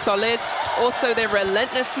so solid. Also their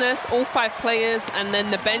relentlessness, all 5 players, and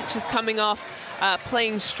then the bench is coming off,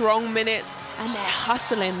 playing strong minutes, and they're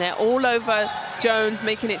hustling. They're all over Jones,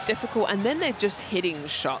 making it difficult, and then they're just hitting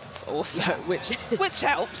shots also, which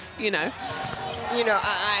helps, you know. You know,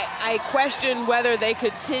 I question whether they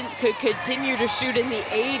could continue to shoot in the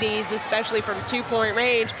 80s, especially from 2-point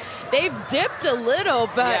range. They've dipped a little,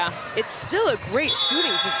 but it's still a great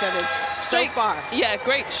shooting percentage so far. Yeah,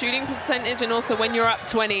 great shooting percentage, and also when you're up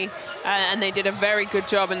 20, and they did a very good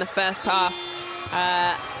job in the first half.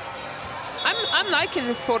 I'm liking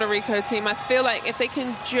this Puerto Rico team. I feel like if they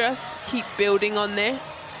can just keep building on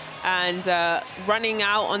this and running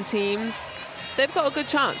out on teams, they've got a good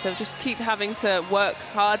chance. They'll just keep having to work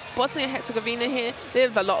hard. Bosnia and Herzegovina here, they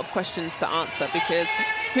have a lot of questions to answer because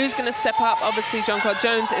who's going to step up? Obviously, John-Claude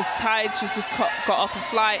Jones is tied. She's just got off a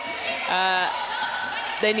flight.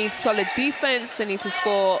 They need solid defense. They need to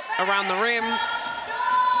score around the rim.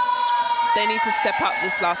 They need to step up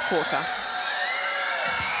this last quarter.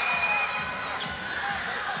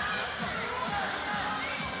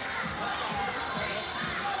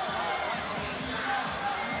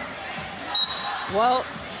 Well,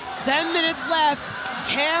 10 minutes left.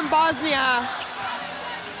 Can Bosnia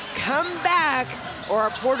come back, or are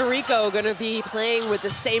Puerto Rico going to be playing with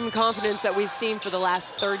the same confidence that we've seen for the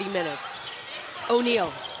last 30 minutes?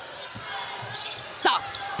 O'Neal. Stop.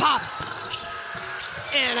 Pops.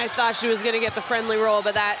 And I thought she was going to get the friendly roll,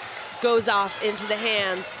 but that goes off into the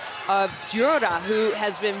hands of Jura, who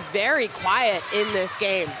has been very quiet in this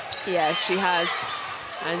game. Yeah, she has.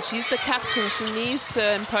 And she's the captain. She needs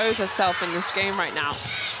to impose herself in this game right now.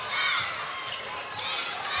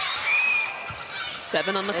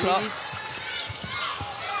 7 on the clock.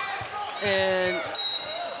 And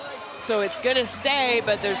so it's going to stay,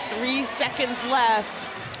 but there's 3 seconds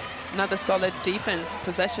left. Another solid defense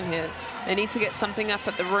possession here. They need to get something up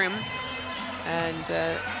at the rim. And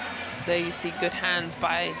there you see good hands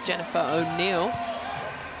by Jennifer O'Neal.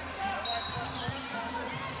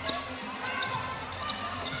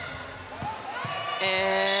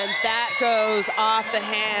 And that goes off the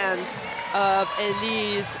hands of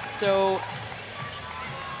Elise. So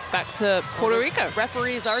back to Puerto Rico.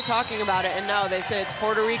 Referees are talking about it, and no, they say it's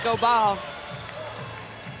Puerto Rico ball.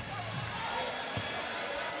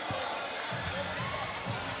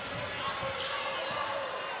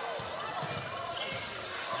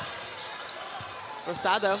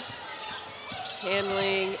 Rosado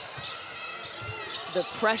handling the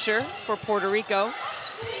pressure for Puerto Rico.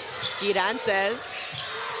 Girantes,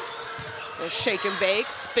 a shake and bake,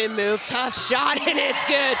 spin move, tough shot, and it's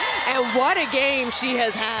good. And what a game she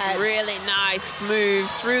has had. Really nice move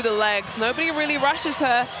through the legs. Nobody really rushes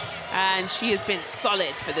her, and she has been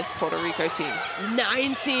solid for this Puerto Rico team.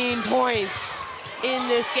 19 points in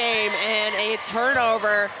this game and a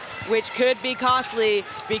turnover, which could be costly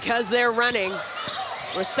because they're running.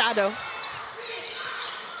 Rosado.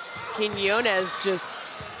 Quiñones just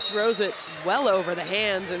throws it well over the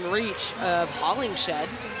hands and reach of Hollingshed.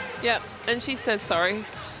 Yep, and she says sorry.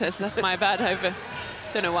 She says, that's my bad, over.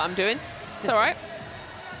 Don't know what I'm doing. It's all right.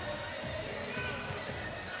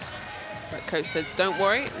 But coach says, don't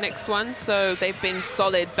worry, next one. So they've been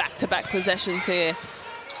solid back-to-back possessions here.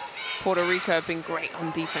 Puerto Rico have been great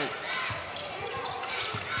on defense.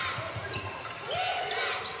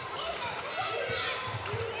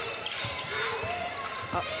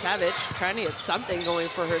 Oh, Tavic trying to get something going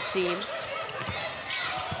for her team.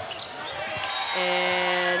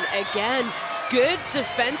 And again, good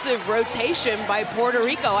defensive rotation by Puerto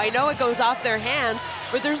Rico. I know it goes off their hands,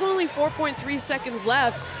 but there's only 4.3 seconds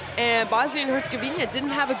left, and Bosnia and Herzegovina didn't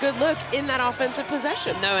have a good look in that offensive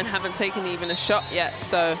possession. No, and haven't taken even a shot yet,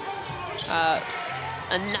 so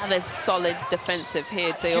another solid defensive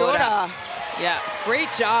here. Jura. Yeah. Great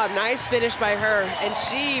job, nice finish by her. And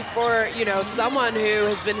she, for, you know, someone who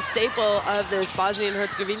has been a staple of this Bosnia and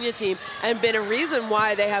Herzegovina team and been a reason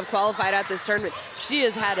why they have qualified at this tournament, she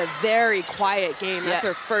has had a very quiet game. That's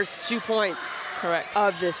her first 2 points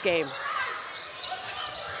of this game.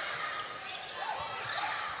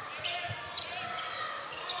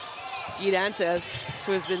 Girantes,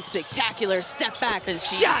 who has been spectacular, step back and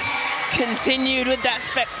shot. Continued with that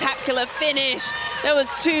spectacular finish. There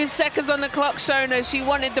was 2 seconds on the clock showing her she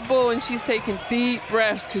wanted the ball, and she's taking deep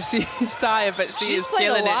breaths because she's tired, but she's played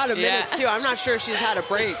killing a lot of it. minutes too. I'm not sure she's had a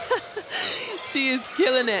break. She is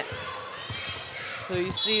killing it. So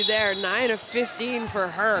you see there, 9 of 15 for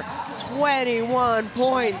her, 21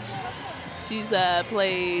 points. She's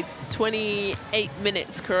played 28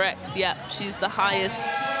 minutes, correct? Yep, she's the highest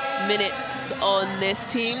minutes on this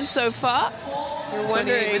team so far. You're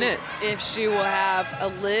wondering minutes. if she will have a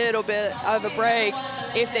little bit of a break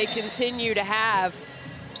if they continue to have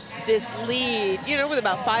this lead. You know, with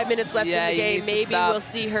about 5 minutes left in the game, maybe we'll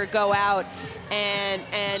see her go out and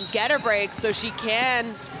get a break so she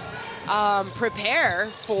can prepare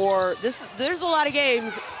for this. There's a lot of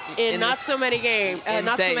games in not so many days.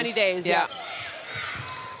 Yeah.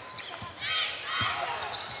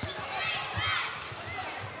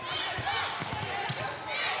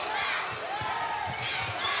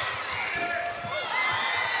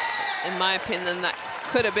 In my opinion, that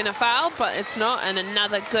could have been a foul, but it's not. And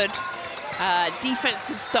another good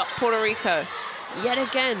defensive stop, Puerto Rico. Yet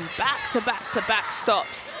again, back-to-back-to-back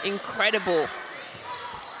stops. Incredible.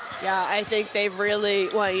 Yeah, I think they've really,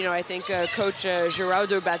 well, you know, I think Coach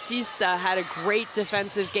Gerardo Batista had a great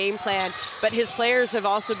defensive game plan, but his players have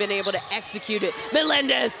also been able to execute it.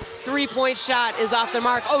 Melendez, three-point shot is off the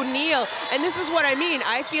mark. O'Neal, and this is what I mean.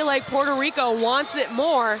 I feel like Puerto Rico wants it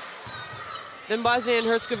more than Bosnia and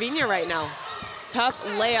Herzegovina right now. Tough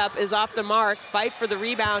layup is off the mark, fight for the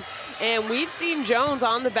rebound. And we've seen Jones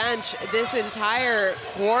on the bench this entire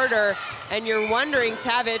quarter. And you're wondering,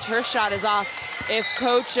 Tavic, her shot is off. If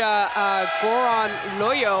Coach Goran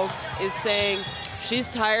Loyo is saying, she's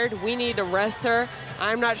tired, we need to rest her,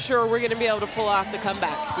 I'm not sure we're gonna be able to pull off the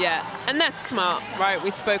comeback. Yeah, and that's smart, right?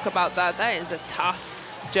 We spoke about that. That is a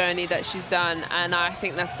tough journey that she's done. And I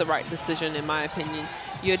think that's the right decision, in my opinion.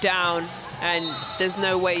 You're down, and there's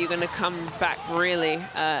no way you're going to come back, really.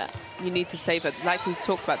 You need to save it. Like we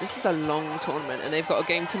talked about, this is a long tournament, and they've got a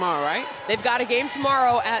game tomorrow, right? They've got a game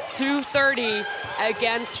tomorrow at 2:30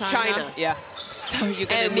 against China. Yeah. So you're going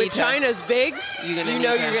to need And with China's bigs, you know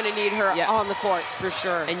you're going to need her on the court for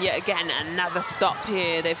sure. And yet again, another stop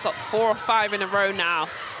here. They've got 4 or 5 in a row now.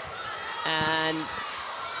 And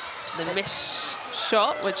the missed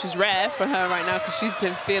shot, which is rare for her right now because she's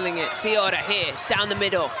been feeling it. Fiora here, down the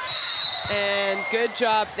middle. And good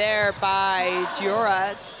job there by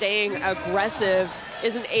Diora, staying aggressive.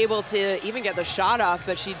 Isn't able to even get the shot off,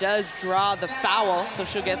 but she does draw the foul, so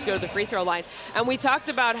she'll get to go to the free throw line. And we talked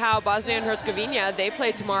about how Bosnia and Herzegovina, they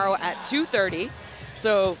play tomorrow at 2:30.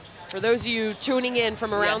 So for those of you tuning in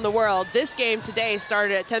from around the world, this game today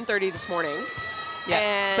started at 10:30 this morning. Yeah,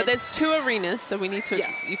 and but there's 2 arenas, so we need to,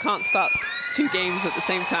 you can't start 2 games at the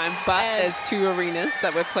same time, but there's 2 arenas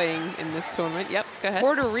that we're playing in this tournament. Yep, go ahead.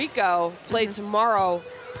 Puerto Rico play tomorrow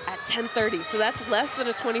at 10:30, so that's less than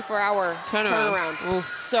a 24-hour turnaround.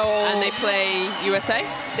 So, and they play USA?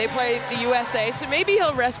 They play the USA, so maybe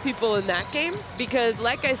he'll rest people in that game, because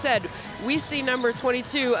like I said, we see number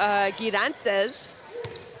 22, Girantes,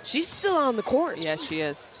 she's still on the court. Yeah, she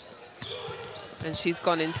is. And she's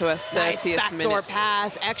gone into a 30th nice backdoor minute.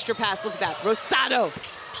 pass, extra pass, look at that, Rosado.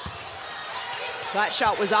 That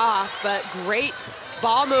shot was off, but great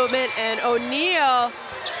ball movement, and O'Neal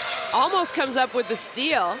almost comes up with the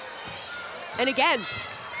steal. And again,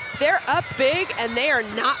 they're up big, and they are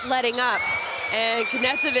not letting up. And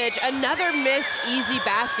Knesevic, another missed easy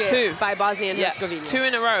basket by Bosnia and Herzegovina. 2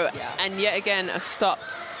 in a row, and yet again, a stop.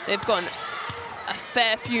 They've gone a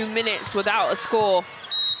fair few minutes without a score.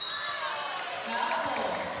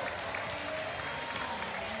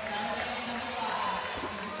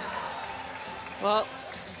 Well,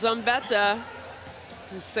 Zambetta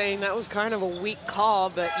is saying that was kind of a weak call,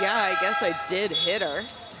 but yeah, I guess I did hit her.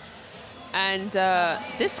 And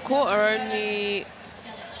this quarter, only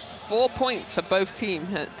 4 points for both teams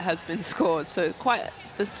has been scored. So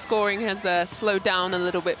the scoring has slowed down a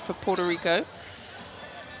little bit for Puerto Rico.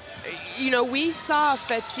 You know, we saw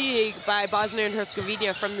fatigue by Bosnia and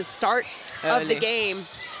Herzegovina from the start of the game.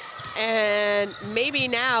 And maybe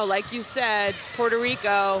now, like you said, Puerto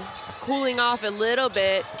Rico cooling off a little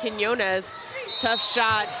bit. Quinones, tough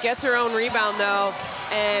shot, gets her own rebound though,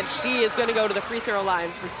 and she is going to go to the free throw line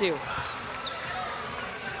for 2.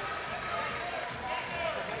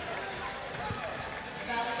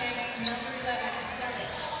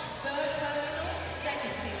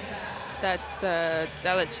 That's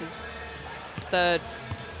Dalic's 3rd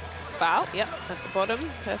foul. Yep, at the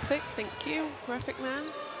bottom. Perfect. Thank you, graphic man.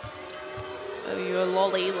 Oh, you a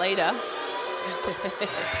lolly later.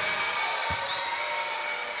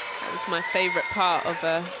 That was my favorite part of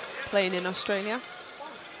playing in Australia.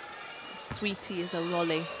 Sweetie is a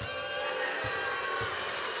lolly.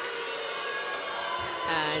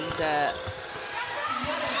 And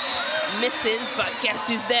misses, but guess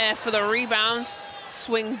who's there for the rebound?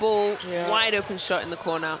 Swing ball, wide open shot in the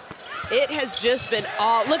corner. It has just been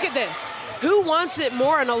all, look at this. Who wants it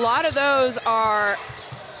more? And a lot of those are,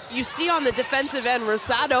 you see on the defensive end,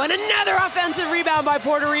 Rosado, and another offensive rebound by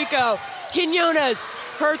Puerto Rico. Quinones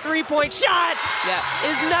her three-point shot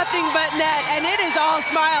is nothing but net, and it is all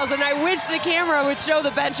smiles. And I wish the camera would show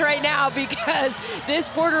the bench right now, because this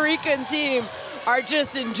Puerto Rican team are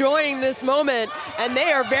just enjoying this moment, and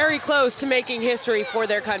they are very close to making history for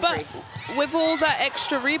their country. But with all that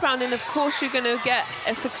extra rebounding, of course you're going to get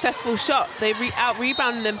a successful shot. They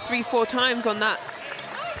out-rebounded them 3-4 times on that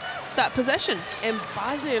possession. And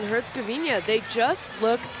Bosnia and Herzegovina, they just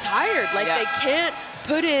look tired. Like they can't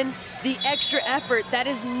put in the extra effort that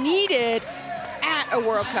is needed at a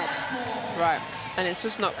World Cup. Right, and it's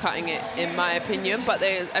just not cutting it, in my opinion. But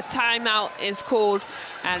there's a timeout is called,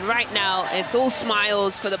 and right now it's all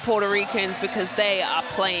smiles for the Puerto Ricans, because they are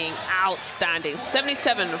playing outstanding.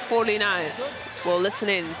 77-49. We'll listen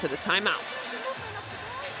in to the timeout.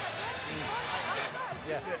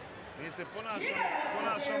 Mi se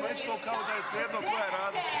ponašamo isto kao da je svejedno koja je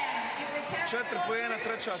razlika. 4 poena,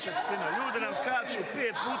 treća četvrtina. Ljudi nam skaču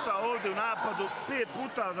 5 puta ovdje u napadu, 5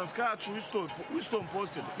 puta nam skaču u istom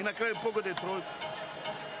posjedu i na kraju pogode trojku.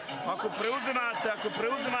 Ako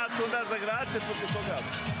preuzimate, onda zagradite poslije toga.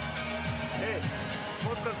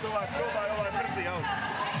 Postavite ovaj brzi aut.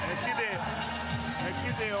 Nek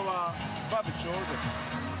ide ova Babić ovdje.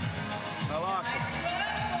 Na lako.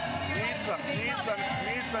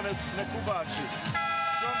 Nica ne kubači.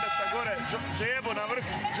 Džombeta gore, Džebo na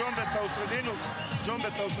vrhu, Džombeta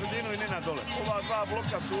u sredinu i Nina dole. Ova dva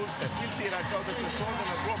bloka su uste, filtira kao da ćeš ovdje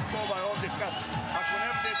na blok, ovaj ovdje kat. Ako ne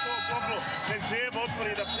bude to dobro, nek Džebo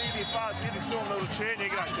otvori da primi pas, idi s njom na uručenje,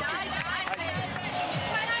 igrajte.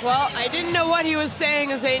 Well, I didn't know what he was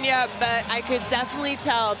saying, Azania, but I could definitely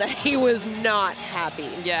tell that he was not happy.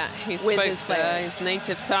 Yeah, he with spoke his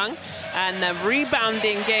native tongue. And the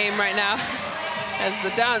rebounding game right now, as the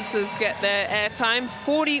dancers get their airtime.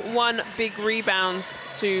 41 big rebounds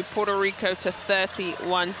to Puerto Rico to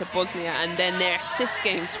 31 to Bosnia. And then their assist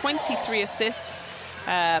game, 23 assists,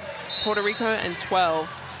 Puerto Rico, and 12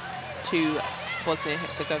 to Bosnia and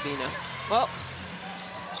Herzegovina. Well,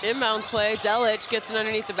 inbounds play. Delic gets it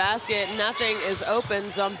underneath the basket. Nothing is open.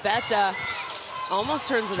 Zombetta almost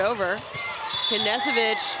turns it over.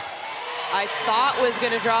 Knežević, I thought was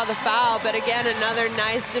going to draw the foul, but again, another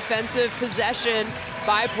nice defensive possession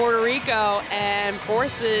by Puerto Rico and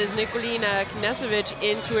forces Nikolina Knežević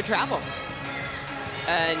into a travel.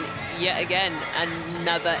 And yet again,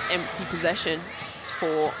 another empty possession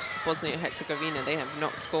for Bosnia and Herzegovina. They have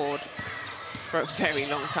not scored for a very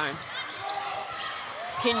long time.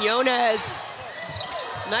 Quiñones,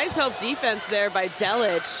 nice help defense there by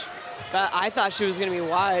Delic. But I thought she was going to be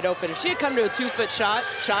wide open. If she had come to a 2-foot shot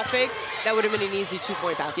fake, that would have been an easy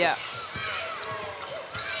 2-point basket. Yeah.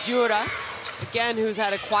 Jura, again, who's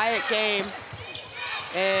had a quiet game.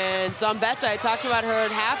 And Zombetta, I talked about her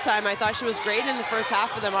at halftime. I thought she was great in the first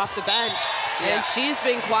half of them off the bench. Yeah. And she's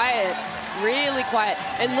been quiet, really quiet.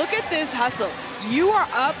 And look at this hustle. You are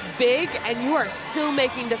up big, and you are still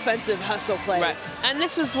making defensive hustle plays. Right. And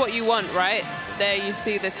this is what you want, right? There you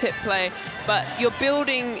see the tip play. But you're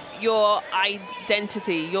building your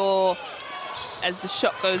identity, as the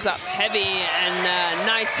shot goes up heavy, and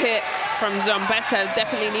nice hit from Zombetta,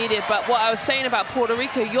 definitely needed. But what I was saying about Puerto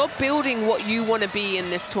Rico, you're building what you want to be in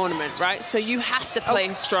this tournament, right? So you have to play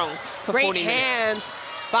strong for 40 minutes. Great hands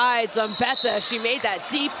by Zombetta. She made that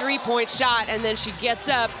deep 3-point shot, and then she gets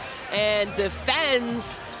up and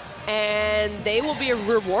defends, and they will be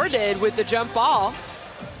rewarded with the jump ball.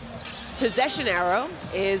 Possession arrow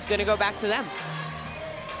is going to go back to them.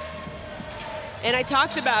 And I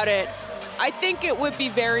talked about it. I think it would be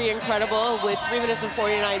very incredible with 3 minutes and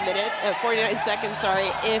 49 seconds,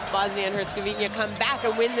 if Bosnia and Herzegovina come back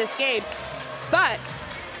and win this game. But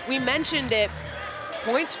we mentioned it,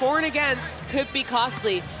 points for and against could be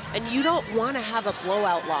costly, and you don't want to have a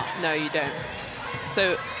blowout loss. No, you don't.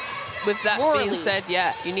 So with that being said,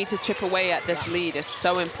 yeah, you need to chip away at this lead. It's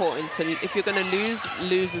so important to, if you're going to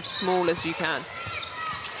lose as small as you can.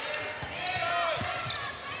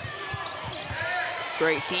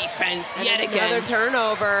 Great defense yet again. Another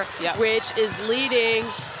turnover, which is leading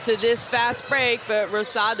to this fast break, but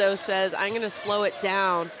Rosado says, I'm going to slow it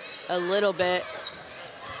down a little bit.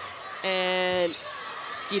 And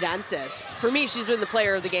Girantes, for me, she's been the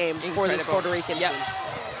player of the game for this Puerto Rican team.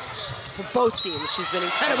 For both teams, she's been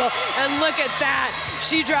incredible. And look at that.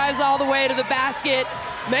 She drives all the way to the basket,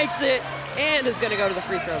 makes it, and is going to go to the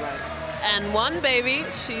free throw line. And one, baby,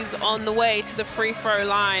 she's on the way to the free throw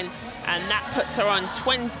line. And that puts her on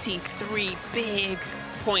 23 big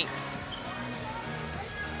points.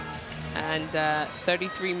 And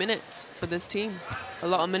 33 minutes for this team. A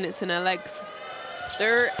lot of minutes in her legs.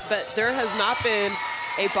 But there has not been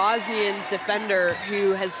a Bosnian defender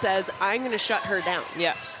who says, I'm going to shut her down.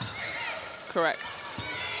 Yeah, correct.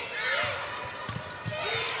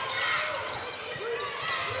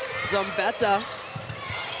 Zombetta.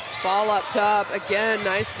 Ball up top. Again,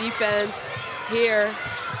 nice defense here.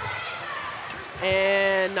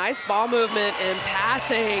 And nice ball movement and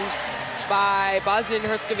passing by Bosnia and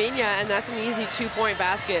Herzegovina, and that's an easy 2-point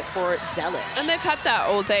basket for Delic. And they've had that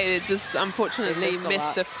all day. They just unfortunately missed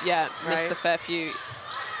a fair few.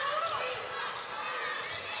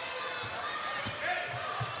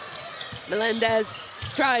 Melendez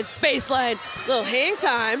drives baseline, little hang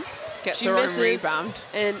time. Gets her own rebound.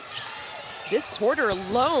 And this quarter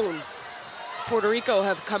alone, Puerto Rico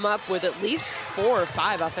have come up with at least 4 or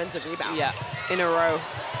 5 offensive rebounds. Yeah, in a row.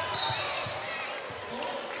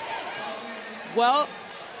 Well,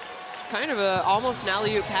 kind of a almost an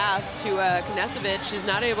alley-oop pass to Knesevic. She's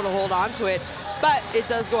not able to hold on to it, but it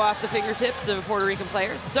does go off the fingertips of Puerto Rican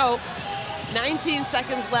players. So 19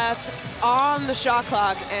 seconds left on the shot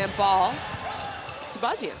clock, and ball to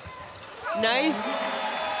Bosnia. Nice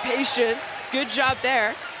patience, good job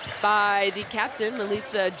there by the captain,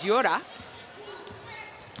 Milica Diora.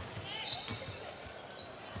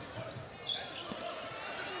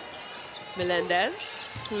 Melendez,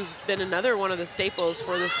 who's been another one of the staples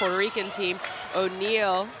for this Puerto Rican team.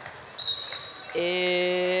 O'Neal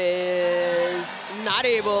is not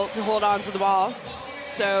able to hold on to the ball.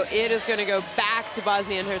 So it is going to go back to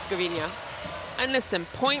Bosnia and Herzegovina. And listen,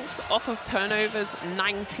 points off of turnovers,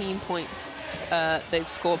 19 points they've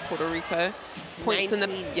scored, Puerto Rico. Points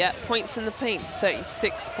 19. Points in the paint,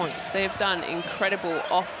 36 points. They have done incredible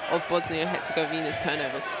off of Bosnia and Herzegovina's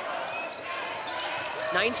turnovers.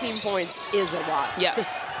 19 points is a lot. Yeah.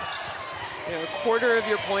 You know, a quarter of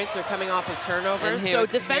your points are coming off of turnovers. So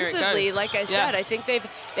defensively, like I said, I think they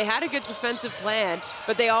had a good defensive plan,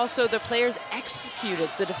 but they also, the players executed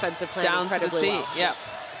the defensive plan incredibly well. Yeah.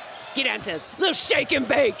 Girantes, little shake and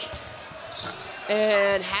bake.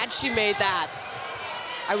 And had she made that,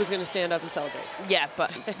 I was going to stand up and celebrate. Yeah,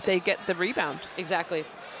 but they get the rebound. Exactly.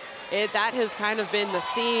 That has kind of been the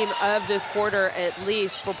theme of this quarter, at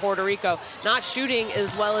least for Puerto Rico. Not shooting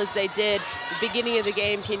as well as they did the beginning of the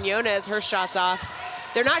game. Quiñones, her shot's off.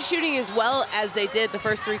 They're not shooting as well as they did the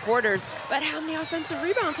first 3 quarters, but how many offensive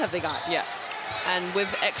rebounds have they got? Yeah, and with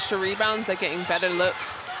extra rebounds, they're getting better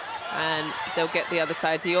looks, and they'll get the other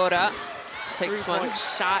side. Diora takes one. 3-point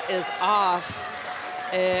shot is off,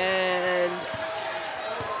 and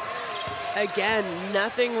again,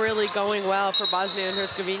 nothing really going well for Bosnia and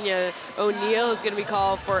Herzegovina. O'Neal is going to be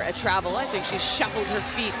called for a travel. I think she shuffled her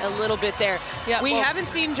feet a little bit there. Yeah, we haven't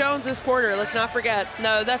seen Jones this quarter, let's not forget.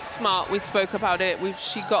 No, that's smart. We spoke about it.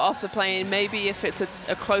 She got off the plane. Maybe if it's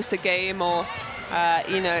a closer game or,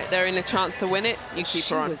 you know, they're in a chance to win it, you keep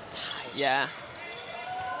her on. She was tired. Yeah.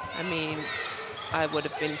 I mean, I would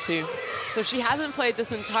have been too. So she hasn't played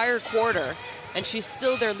this entire quarter, and she's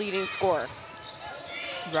still their leading scorer.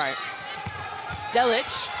 Right. Delic,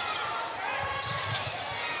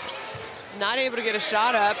 not able to get a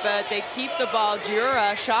shot up, but they keep the ball.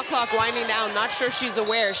 Diora, shot clock winding down, not sure she's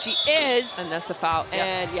aware. She is. And that's a foul.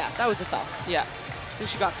 And yeah, that was a foul. Yeah. I think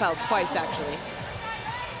she got fouled twice, actually.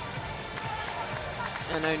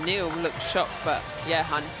 And O'Neal looked shocked, but yeah,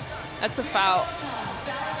 hun, that's a foul.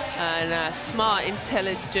 And a smart,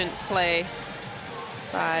 intelligent play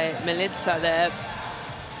by Milica there.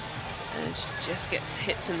 And she just gets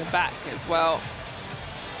hits in the back as well.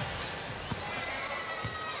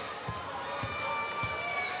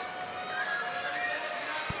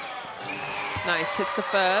 Nice, hits the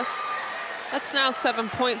first. That's now 7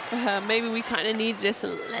 points for her. Maybe we kind of needed this a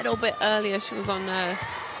little bit earlier. She was on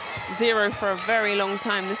 0 for a very long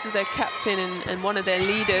time. This is their captain and one of their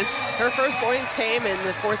leaders. Her first points came in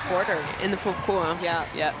the 4th quarter. In the 4th quarter. Yeah.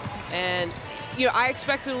 Yeah. And you know, I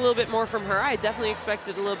expected a little bit more from her. I definitely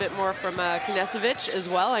expected a little bit more from Knesevic as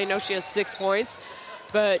well. I know she has 6 points,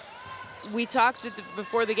 but we talked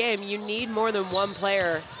before the game, you need more than one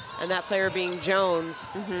player, and that player being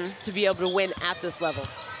Jones, to be able to win at this level.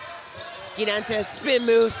 Girantes, spin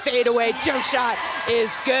move, fade away, jump shot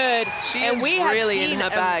is good. She is really in her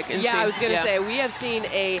bag. Yeah, I was going to say, we have seen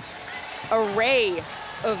a array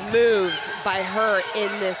of moves by her in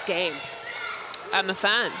this game. I'm a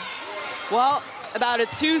fan. Well, about a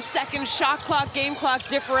 2-second shot clock, game clock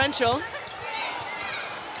differential.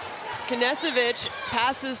 Knesevic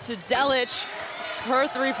passes to Delic. Her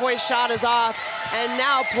 3-point shot is off. And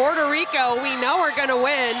now Puerto Rico, we know are going to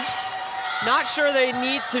win. Not sure they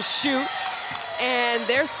need to shoot. And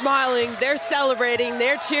they're smiling, they're celebrating,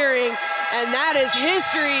 they're cheering. And that is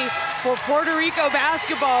history for Puerto Rico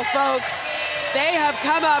basketball, folks. They have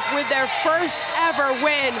come up with their first ever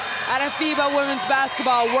win at a FIBA Women's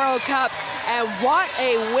Basketball World Cup. And what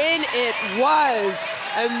a win it was.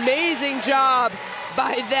 Amazing job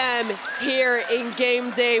by them here in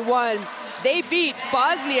game day 1. They beat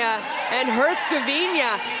Bosnia and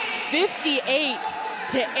Herzegovina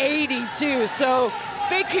 58-82. So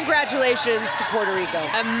big congratulations to Puerto Rico.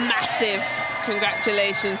 A massive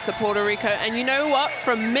congratulations to Puerto Rico. And you know what?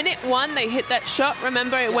 From minute 1, they hit that shot.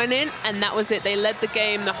 Remember, it went in, and that was it. They led the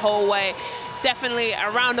game the whole way. Definitely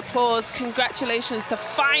a round of applause. Congratulations to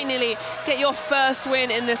finally get your first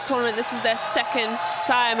win in this tournament. This is their second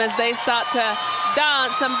time as they start to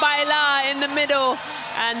dance and baila in the middle.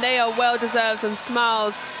 And they are well-deserved and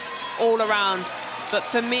smiles all around. But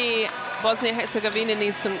for me, Bosnia and Herzegovina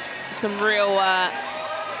needs some real,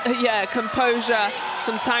 composure,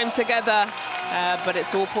 some time together. But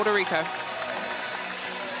it's all Puerto Rico.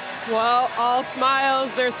 Well, all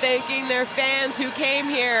smiles. They're thanking their fans who came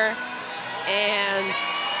here. And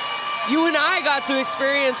you and I got to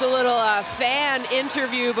experience a little fan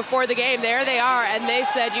interview before the game. There they are, and they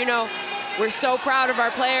said, you know, we're so proud of our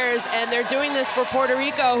players, and they're doing this for Puerto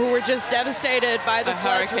Rico, who were just devastated by the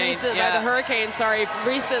floods recently, by the hurricane,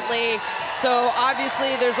 recently. So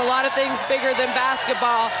obviously there's a lot of things bigger than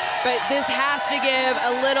basketball, but this has to give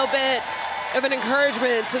a little bit of an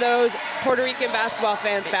encouragement to those Puerto Rican basketball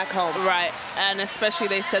fans back home. Right, and especially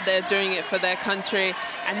they said they're doing it for their country.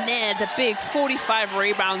 And there, the big 45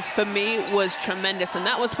 rebounds for me was tremendous. And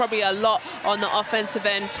that was probably a lot on the offensive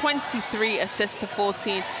end, 23 assists to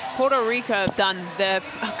 14. Puerto Rico have done their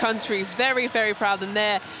country very, very proud. And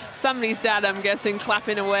there, somebody's dad, I'm guessing,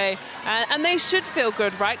 clapping away. And they should feel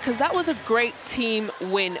good, right? Because that was a great team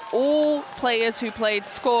win. All players who played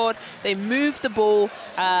scored. They moved the ball.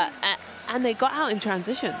 And they got out in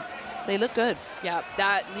transition. They look good. Yeah,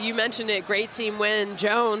 that you mentioned it. Great team win.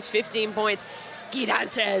 Jones, 15 points.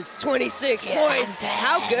 Girantes, 26 points.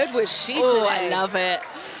 How good was she today? Oh, I love it.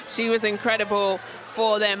 She was incredible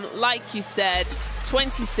for them. Like you said,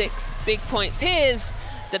 26 big points. Here's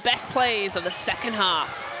the best plays of the second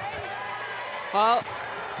half. Well,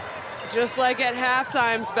 just like at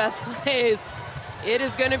halftime's best plays, it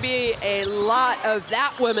is going to be a lot of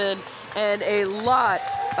that woman and a lot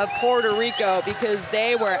of Puerto Rico, because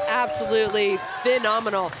they were absolutely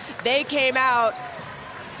phenomenal. They came out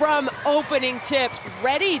from opening tip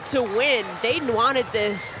ready to win. They wanted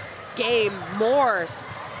this game more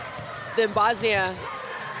than Bosnia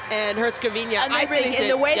and Herzegovina. I think in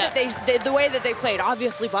the way that they played.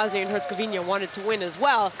 Obviously, Bosnia and Herzegovina wanted to win as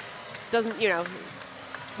well. Doesn't, you know,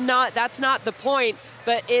 that's not the point.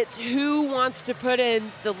 But it's who wants to put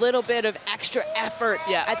in the little bit of extra effort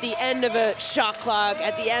at the end of a shot clock,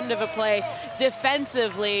 at the end of a play.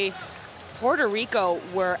 Defensively, Puerto Rico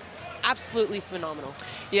were absolutely phenomenal.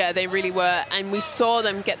 Yeah, they really were. And we saw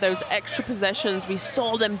them get those extra possessions. We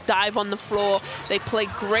saw them dive on the floor. They played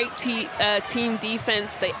great team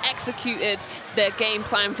defense. They executed their game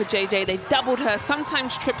plan for JJ. They doubled her,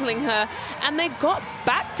 sometimes tripling her. And they got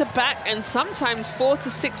back-to-back and sometimes 4 to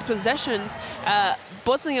 6 possessions.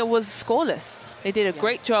 Bosnia was scoreless. They did a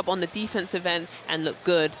great job on the defensive end and looked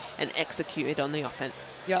good and executed on the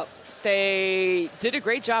offense. Yep. They did a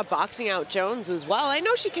great job boxing out Jones as well. I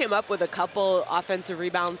know she came up with a couple offensive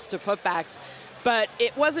rebounds to putbacks, but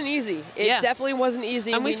it wasn't easy. It definitely wasn't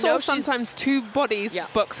easy. And we saw sometimes 2 bodies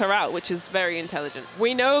box her out, which is very intelligent.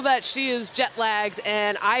 We know that she is jet lagged,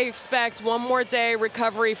 and I expect one more day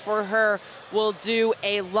recovery for her will do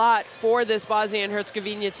a lot for this Bosnia and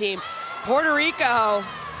Herzegovina team. Puerto Rico,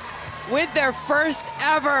 with their first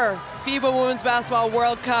ever FIBA Women's Basketball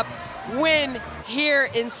World Cup win here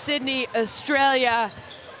in Sydney, Australia.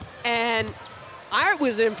 And I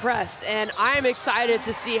was impressed, and I'm excited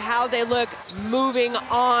to see how they look moving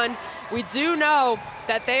on. We do know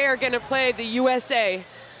that they are going to play the USA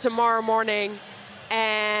tomorrow morning,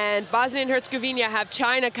 and Bosnia and Herzegovina have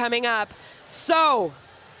China coming up. So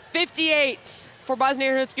 58 for Bosnia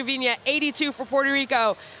and Herzegovina, 82 for Puerto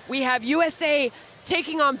Rico. We have USA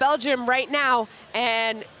taking on Belgium right now,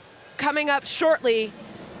 and coming up shortly,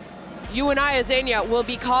 you and I, Azania, will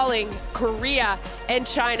be calling Korea and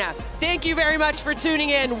China. Thank you very much for tuning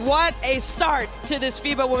in. What a start to this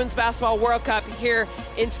FIBA Women's Basketball World Cup here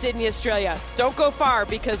in Sydney, Australia. Don't go far,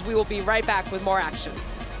 because we will be right back with more action.